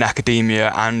experience within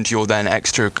academia and your then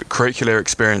extracurricular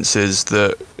experiences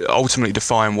that ultimately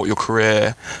define what your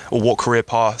career or what career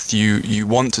path you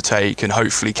want to take and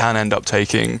hopefully can end up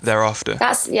taking thereafter.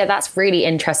 That's really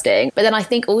interesting. But then I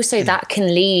think also that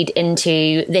can lead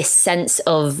into this sense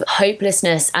of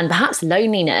hopelessness and perhaps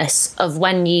loneliness of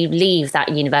when you leave that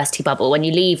university bubble, when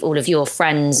you leave all of your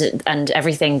friends and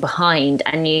everything behind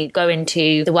and you go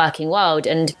into the working world.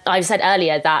 And I've said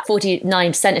earlier that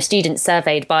 49% of students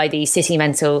surveyed by the City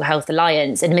Mental Health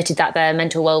Alliance admitted that their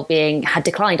mental well-being had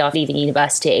declined after leaving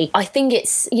university. I think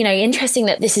it's, interesting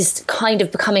that this is kind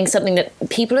of becoming something that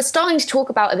people are starting to talk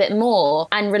about a bit more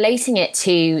and relating it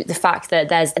to the fact that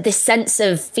there's this sense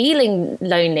of feeling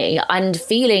lonely and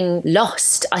feeling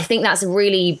lost. I think that's a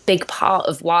really big part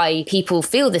of why people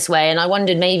feel this way. And I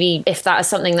wondered maybe if that is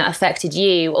something that affected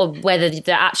you or whether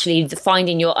actually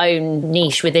finding your own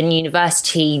niche within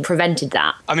university prevented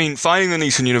that. I mean, finding the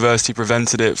niche in university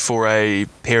prevented it for a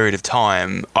period of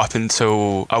time up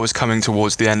until I was coming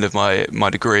towards the end of my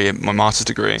degree, my master's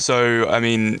degree. So, I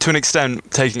mean, to an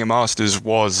extent, taking a master's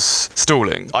was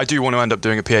stalling. I do want to end up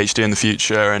doing a PhD in the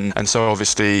future, and so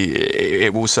obviously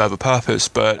it will serve a purpose.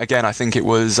 But again, I think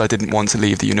I didn't want to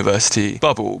leave the university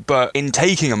bubble. But in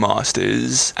taking a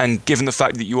master's, and given the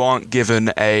fact that you aren't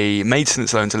given a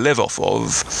maintenance loan to live off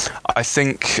of, I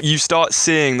think you start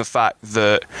seeing the fact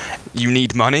that you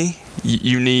need money.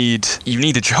 You need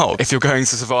a job if you're going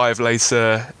to survive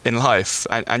later in life,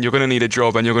 and you're going to need a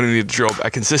job, and you're going to need a job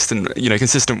at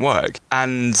consistent work.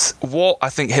 And what I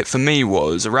think hit for me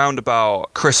was around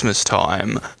about Christmas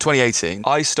time, 2018.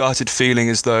 I started feeling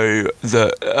as though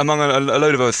that, among a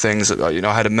load of other things, that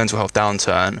I had a mental health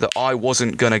downturn, that I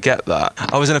wasn't going to get that.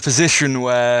 I was in a position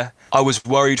where I was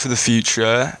worried for the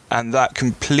future, and that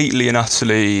completely and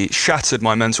utterly shattered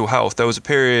my mental health. There was a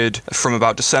period from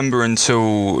about December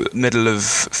until middle of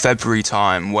February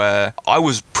time where I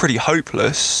was pretty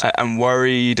hopeless and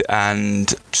worried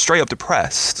and straight up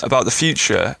depressed about the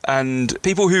future. And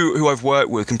people who I've worked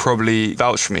with can probably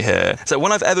vouch for me here. So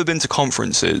when I've ever been to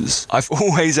conferences, I've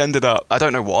always ended up, I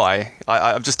don't know why,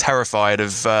 I'm just terrified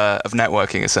of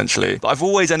networking essentially, but I've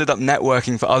always ended up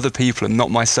networking for other people and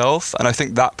not myself, and I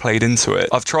think that played into it.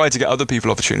 I've tried to get other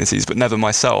people opportunities, but never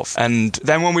myself. And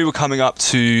then when we were coming up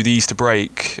to the Easter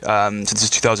break, so this is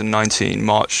 2019,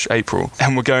 March, April,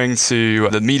 and we're going to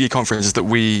the media conferences that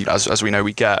we, as we know,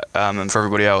 we get, and for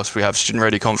everybody else, we have Student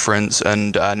Radio Conference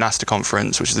and NASTA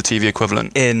Conference, which is the TV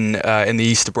equivalent, in the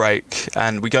Easter break.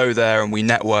 And we go there and we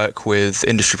network with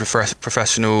industry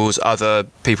professionals, other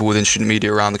people within student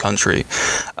media around the country.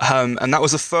 And that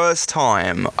was the first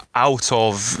time out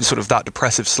of sort of that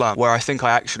depressive slump where I think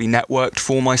I actually networked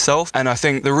for myself. And I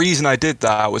think the reason I did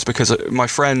that was because my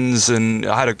friends, and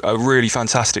I had a really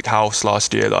fantastic house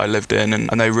last year that I lived in,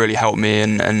 and they really helped me,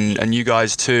 and you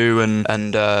guys too,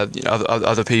 and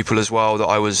other people as well that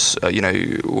I was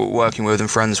working with and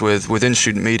friends with within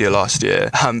student media last year,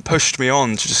 pushed me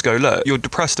on to just go, look, you're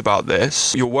depressed about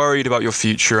this, you're worried about your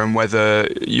future and whether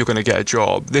you're going to get a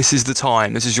job. This is the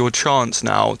time, this is your chance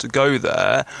now to go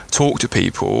there, talk to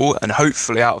people, and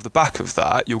hopefully out of the back of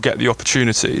that you'll get the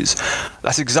opportunities.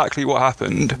 That's exactly what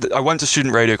happened. I went to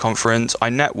Student Radio Conference, I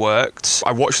networked,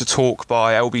 I watched a talk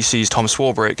by LBC's Tom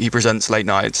Swarbrick, he presents late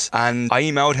nights, and I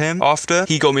emailed him after.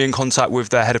 He got me in contact with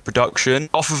their head of production.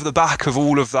 Off of the back of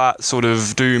all of that sort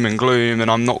of doom and gloom, and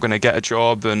I'm not going to get a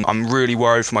job, and I'm really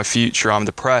worried for my future, I'm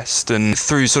depressed, and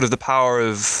through sort of the power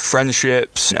of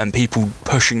friendships and people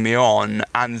pushing me on,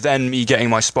 and then me getting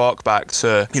my spark back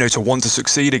to want to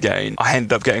succeed again, I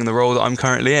ended up getting the role that I'm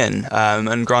currently in.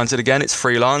 And granted, again, it's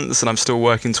freelance, and I'm still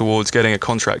working towards getting a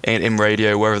contract in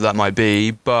radio, wherever that might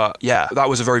be. But yeah, that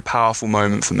was a very powerful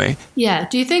moment for me. Yeah.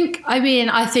 Do you think,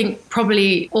 I think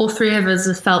probably all three of us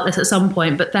have felt this at some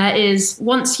point, but there is,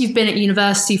 once you've been at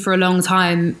university for a long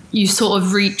time, you sort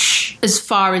of reach as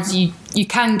far as you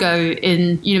can go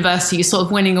in university. You're sort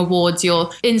of winning awards, you're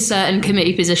in certain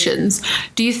committee positions.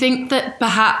 Do you think that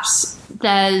perhaps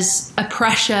there's a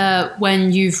pressure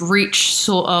when you've reached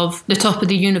sort of the top of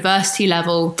the university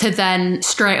level to then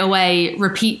straight away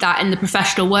repeat that in the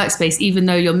professional workspace, even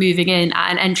though you're moving in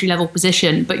at an entry-level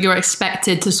position, but you're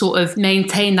expected to sort of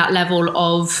maintain that level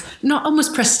of, not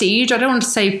almost prestige, I don't want to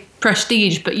say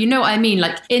prestige, but you know what I mean?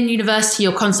 Like in university,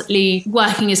 you're constantly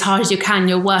working as hard as you can.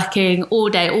 You're working all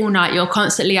day, all night. You're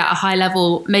constantly at a high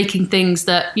level, making things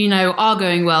that, are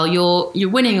going well. You're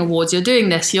winning awards. You're doing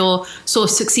this. You're sort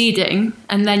of succeeding. rising,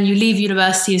 and then you leave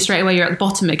university and straight away you're at the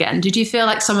bottom again. Did you feel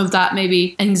like some of that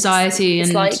maybe anxiety?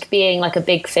 It's like being like a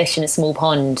big fish in a small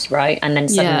pond, right? And then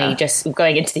suddenly just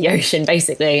going into the ocean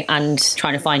basically and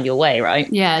trying to find your way,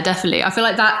 right? Yeah, definitely. I feel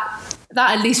like that,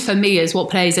 at least for me, is what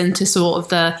plays into sort of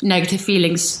the negative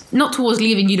feelings, not towards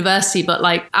leaving university, but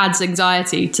like adds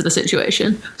anxiety to the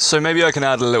situation. So maybe I can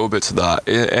add a little bit to that.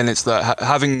 And it's that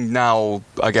having now,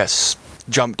 I guess,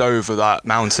 jumped over that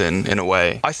mountain in a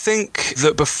way. I think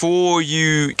that before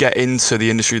you get into the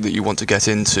industry that you want to get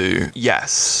into,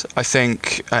 yes, I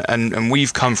think, and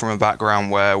we've come from a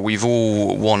background where we've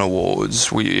all won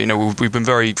awards. We've been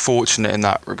very fortunate in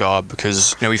that regard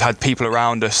because, we've had people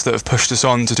around us that have pushed us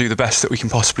on to do the best that we can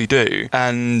possibly do.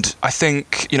 And I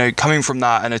think, coming from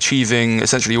that and achieving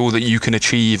essentially all that you can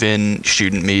achieve in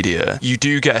student media, you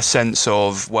do get a sense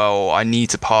of, well, I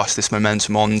need to pass this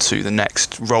momentum on to the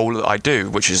next role that I do,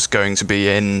 which is going to be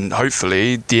in,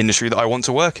 hopefully, the industry that I want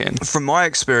to work in. From my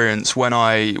experience, when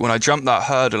I jumped that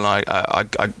hurdle, I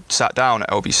sat down at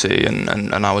LBC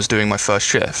and I was doing my first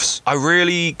shifts, I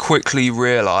really quickly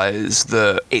realised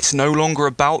that it's no longer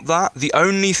about that. The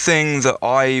only thing that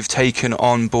I've taken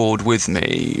on board with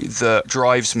me that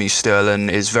drives me still and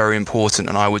is very important,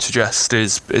 and I would suggest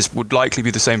would likely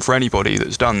be the same for anybody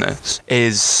that's done this,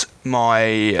 is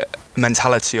my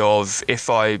mentality of, if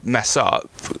I mess up,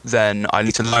 then I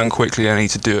need to learn quickly, I need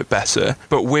to do it better.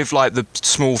 But with like the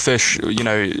small fish, in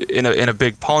a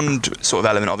big pond sort of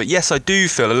element of it, yes, I do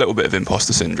feel a little bit of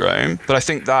imposter syndrome, but I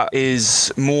think that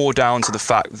is more down to the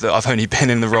fact that I've only been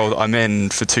in the role that I'm in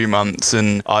for 2 months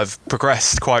and I've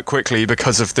progressed quite quickly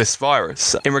because of this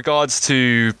virus. In regards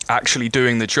to actually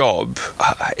doing the job,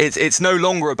 it's no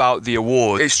longer about the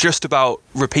award, it's just about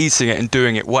repeating it and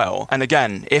doing it well. And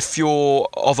again, if you're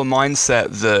of a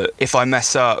mindset that if I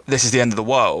mess up, this is the end of the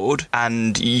world,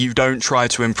 and you don't try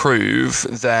to improve,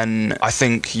 then I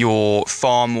think you're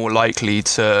far more likely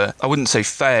to, I wouldn't say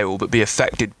fail, but be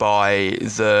affected by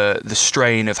the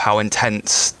strain of how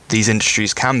intense these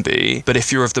industries can be. But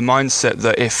if you're of the mindset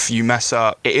that if you mess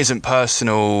up, it isn't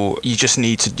personal, you just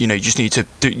need to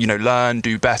do, learn,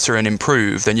 do better and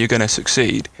improve, then you're going to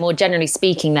succeed. More generally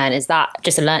speaking then, is that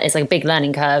just it's like a big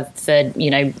learning curve for,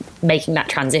 making that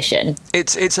transition?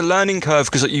 It's a learning curve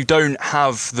because you don't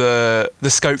have the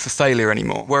scope for failure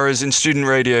anymore. Whereas in student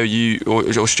radio,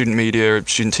 or student media, or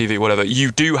student TV, whatever,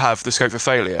 you do have the scope for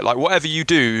failure. Like whatever you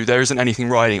do, there isn't anything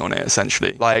riding on it,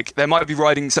 essentially. Like there might be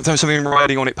sometimes something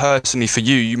riding on it personally for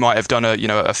you. You might have done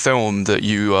a film that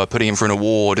you are putting in for an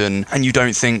award, and you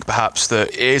don't think perhaps that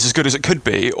it is as good as it could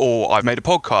be. Or I've made a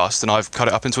podcast and I've cut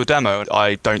it up into a demo.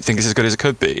 I don't think it's as good as it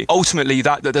could be. Ultimately,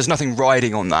 that there's nothing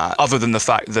riding on that other than the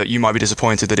fact that you might be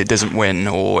disappointed that it doesn't win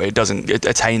or it doesn't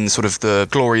attain sort of the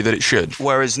glory that it should.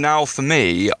 Whereas now for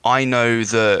me, I know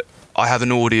that I have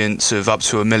an audience of up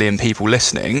to 1 million people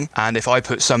listening, and if I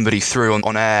put somebody through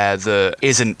on air that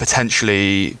isn't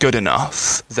potentially good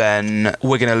enough, then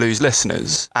we're going to lose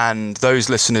listeners, and those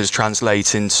listeners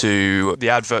translate into the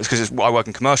adverts, because I work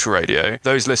in commercial radio.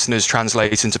 Those listeners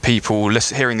translate into people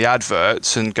hearing the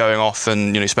adverts and going off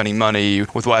and spending money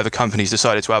with whatever companies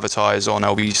decided to advertise on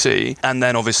LBC, and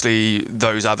then obviously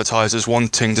those advertisers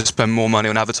wanting to spend more money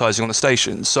on advertising on the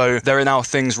station. So there are now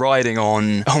things riding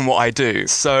on what I do.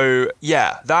 So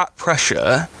yeah, that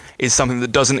pressure is something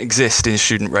that doesn't exist in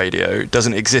student radio,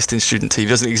 doesn't exist in student TV,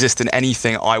 doesn't exist in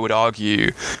anything, I would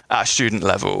argue, at a student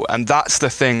level. And that's the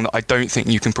thing that I don't think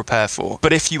you can prepare for.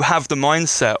 But if you have the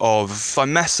mindset of, if I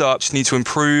mess up, I just need to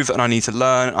improve and I need to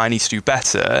learn, I need to do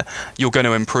better, you're going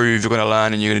to improve, you're going to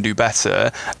learn and you're going to do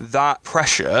better. That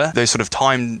pressure, those sort of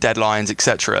time deadlines,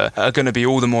 etc., are going to be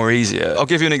all the more easier. I'll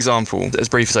give you an example, as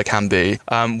brief as I can be.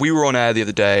 We were on air the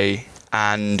other day,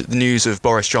 and the news of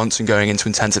Boris Johnson going into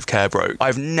intensive care broke.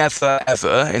 I've never,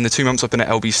 ever, in the 2 months I've been at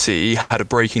LBC, had a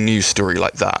breaking news story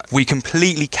like that. We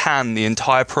completely canned the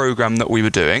entire programme that we were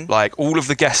doing. Like, all of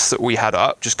the guests that we had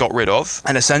up, just got rid of.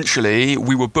 And essentially,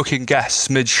 we were booking guests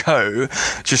mid-show,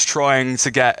 just trying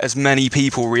to get as many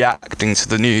people reacting to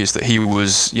the news that he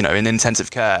was, in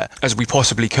intensive care as we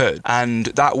possibly could. And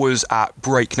that was at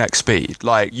breakneck speed.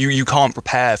 Like, you can't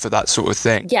prepare for that sort of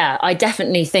thing. Yeah, I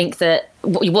definitely think that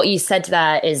what you said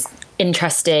there is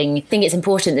interesting. I think it's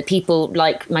important that people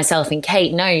like myself and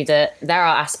Kate know that there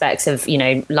are aspects of,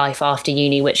 life after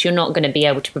uni which you're not going to be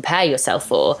able to prepare yourself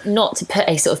for. Not to put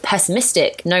a sort of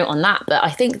pessimistic note on that, but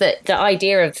I think that the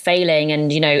idea of failing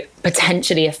and,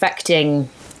 potentially affecting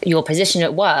your position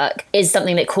at work is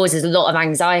something that causes a lot of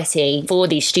anxiety for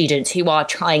these students who are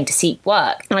trying to seek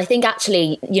work. And I think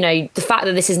actually, the fact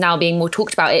that this is now being more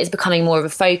talked about, it is becoming more of a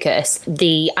focus,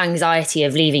 the anxiety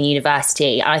of leaving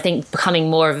university. And I think becoming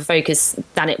more of a focus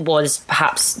than it was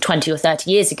perhaps 20 or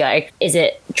 30 years ago. Is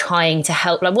it trying to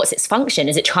help, what's its function?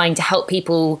 Is it trying to help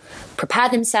people prepare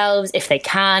themselves if they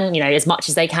can, as much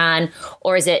as they can?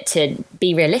 Or is it to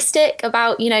be realistic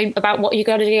about what you're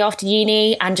going to do after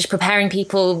uni and just preparing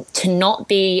people to not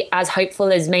be as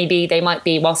hopeful as maybe they might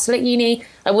be while still at uni?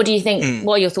 What do you think?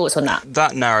 What are your thoughts on that?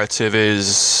 That narrative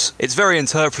it's very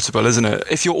interpretable, isn't it?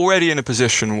 If you're already in a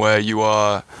position where you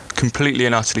are completely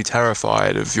and utterly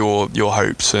terrified of your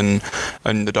hopes and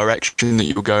the direction that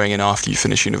you're going in after you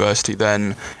finish university,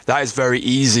 then that is very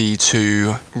easy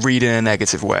to read in a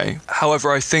negative way.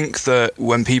 However, I think that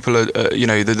when people are,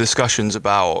 the discussions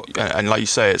about, and like you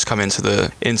say, it's come into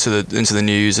the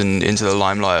news and into the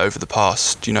limelight over the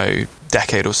past,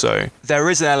 decade or so, there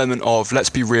is an element of, let's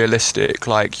be realistic,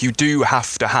 you do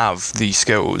have to have these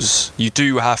skills, you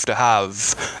do have to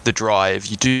have the drive,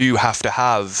 you do have to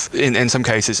have, in some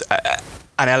cases,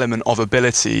 an element of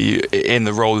ability in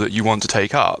the role that you want to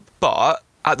take up. But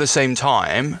at the same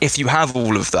time, if you have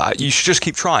all of that, you should just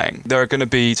keep trying. There are going to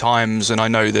be times, and I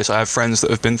know this, I have friends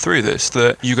that have been through this,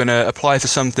 that you're going to apply for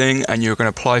something and you're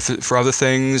going to apply for other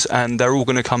things, and they're all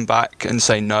going to come back and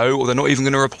say no, or they're not even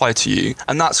going to reply to you.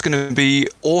 And that's going to be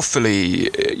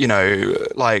awfully,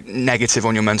 negative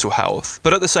on your mental health.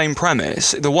 But at the same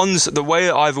premise, the way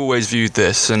I've always viewed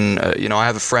this, and, I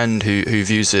have a friend who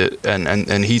views it,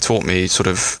 and he taught me sort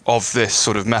of this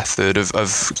sort of method of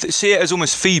see it as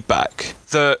almost feedback.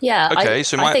 My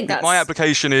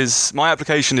application is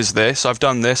this. I've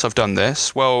done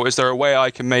this. Well, is there a way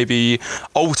I can maybe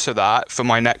alter that for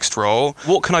my next role?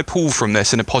 What can I pull from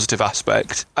this in a positive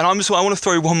aspect? And I want to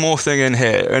throw one more thing in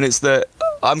here, and it's that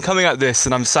I'm coming at this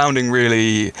and I'm sounding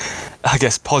really, I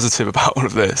guess, positive about all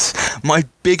of this. My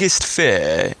biggest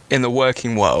fear in the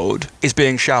working world is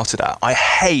being shouted at. I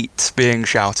hate being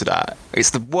shouted at. It's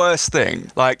the worst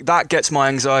thing. That gets my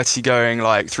anxiety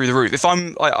going through the roof. If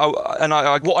I'm,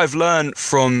 what I've learned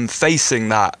from facing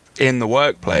that in the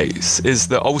workplace is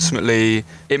that ultimately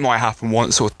it might happen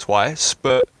once or twice,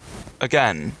 but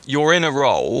again, you're in a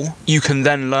role, you can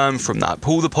then learn from that.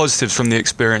 Pull the positives from the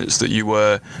experience that you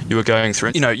were going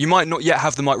through. You might not yet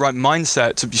have the right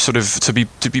mindset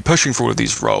to be pushing for all of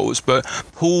these roles, but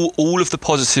pull all of the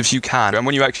positives you can. And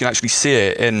when you actually see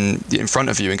it in front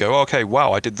of you and go, oh, okay,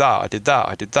 wow, I did that.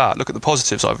 Look at the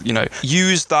positives.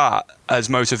 Use that as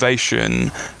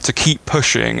motivation to keep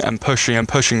pushing and pushing and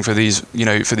pushing for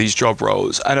these job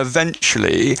roles. And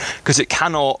eventually, because it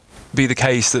cannot be the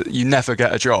case that you never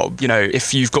get a job.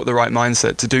 If you've got the right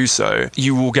mindset to do so,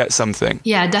 you will get something.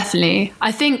 Yeah, definitely.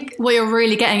 I think what you're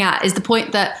really getting at is the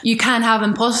point that you can have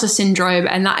imposter syndrome,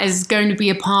 and that is going to be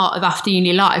a part of after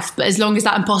uni life. But as long as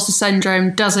that imposter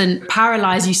syndrome doesn't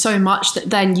paralyze you so much that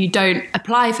then you don't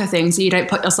apply for things, you don't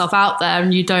put yourself out there,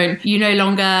 and you no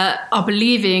longer are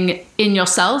believing in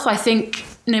yourself. I think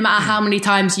no matter how many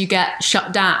times you get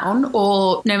shut down,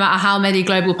 or no matter how many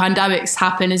global pandemics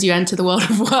happen as you enter the world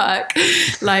of work,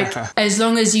 as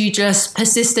long as you just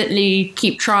persistently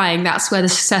keep trying, that's where the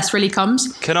success really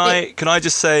comes. Can I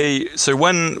just say, so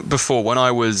when I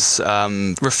was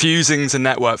refusing to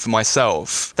network for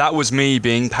myself, that was me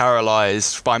being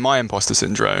paralyzed by my imposter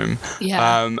syndrome.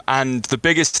 Yeah. And the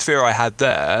biggest fear I had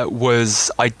there was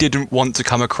I didn't want to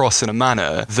come across in a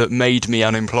manner that made me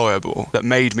unemployable, that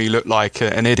made me look like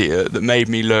an idiot, that made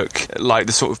me look like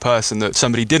the sort of person that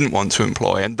somebody didn't want to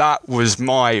employ. And that was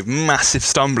my massive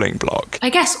stumbling block. I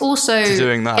guess also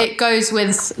doing that. It goes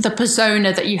with the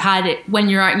persona that you had when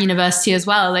you were at university as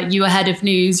well. You were head of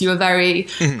news, you were very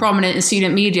prominent in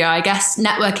student media. I guess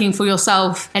networking for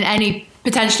yourself and any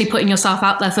potentially putting yourself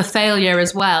out there for failure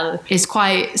as well is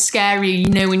quite scary,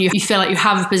 when you feel like you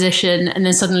have a position and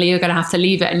then suddenly you're going to have to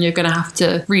leave it and you're going to have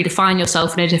to redefine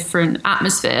yourself in a different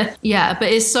atmosphere. Yeah, but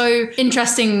it's so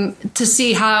interesting to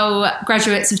see how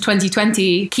graduates of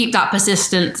 2020 keep that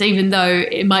persistence, even though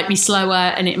it might be slower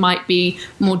and it might be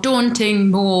more daunting,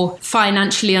 more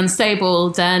financially unstable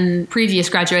than previous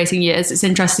graduating years. It's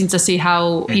interesting to see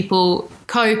how people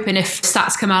cope, and if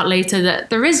stats come out later that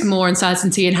there is more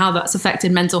uncertainty in how that's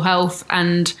affected mental health,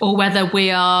 or whether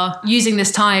we are using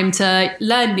this time to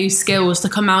learn new skills to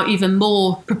come out even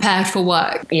more prepared for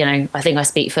work. I think I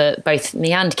speak for both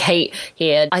me and Kate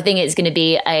here. I think it's going to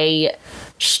be a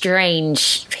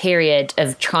strange period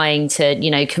of trying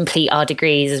to, complete our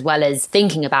degrees as well as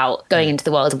thinking about going into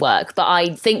the world of work. But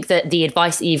I think that the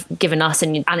advice that you've given us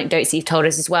and anecdotes that you've told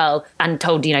us as well, and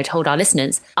told our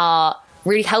listeners, are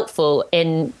really helpful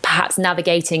in perhaps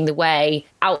navigating the way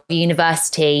out of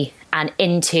university and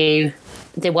into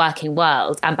the working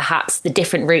world, and perhaps the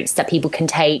different routes that people can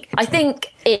take. I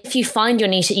think if you find your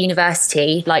niche at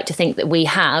university, like to think that we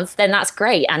have, then that's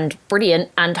great and brilliant,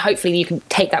 and hopefully you can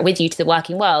take that with you to the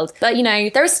working world. But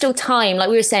there is still time, like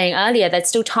we were saying earlier, there's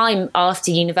still time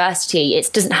after university.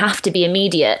 It doesn't have to be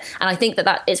immediate, and I think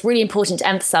that it's really important to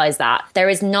emphasize that there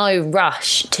is no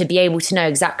rush to be able to know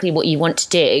exactly what you want to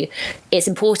do. It's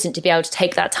important to be able to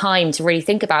take that time to really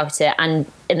think about it, and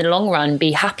in the long run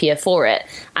be happier for it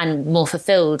and more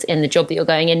fulfilled in the job that you're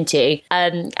going into.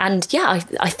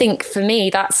 I think for me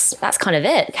that's kind of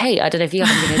it. Kate, I don't know if you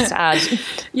have anything else to add.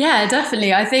 Yeah,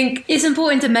 definitely. I think it's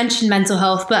important to mention mental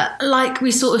health, but like we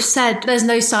sort of said, there's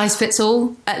no size fits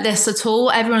all at this at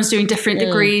all. Everyone's doing different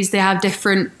degrees. They have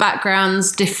different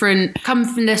backgrounds, come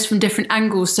from this from different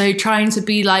angles. So trying to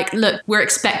be like, look, we're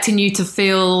expecting you to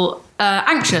feel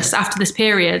anxious after this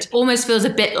period almost feels a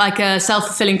bit like a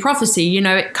self-fulfilling prophecy.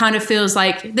 It kind of feels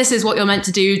like this is what you're meant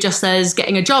to do, just as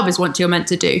getting a job is what you're meant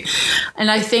to do. And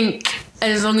I think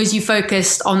as long as you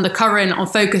focus on the current, or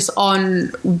focus on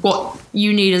what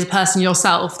you need as a person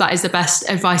yourself, that is the best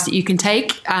advice that you can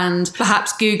take. And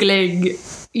perhaps Googling,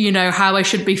 how I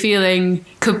should be feeling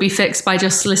could be fixed by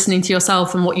just listening to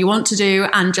yourself and what you want to do,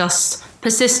 and just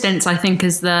persistence, I think,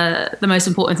 is the most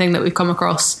important thing that we've come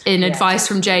across in advice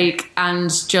from Jake,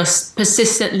 and just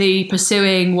persistently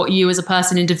pursuing what you as a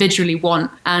person individually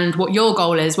want and what your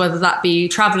goal is, whether that be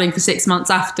traveling for 6 months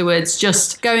afterwards,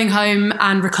 just going home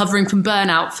and recovering from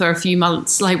burnout for a few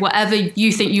months, like whatever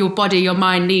you think your body, your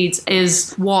mind needs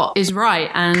is what is right.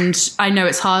 And I know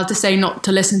it's hard to say not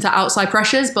to listen to outside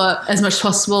pressures, but as much as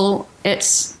possible,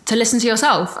 it's to listen to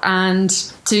yourself and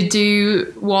to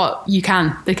do what you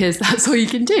can, because that's all you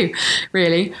can do,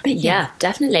 really. But yeah,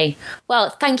 definitely. Well,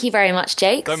 thank you very much,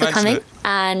 Jake, for coming.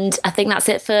 And I think that's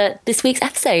it for this week's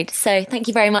episode. So thank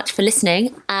you very much for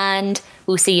listening, and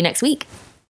we'll see you next week.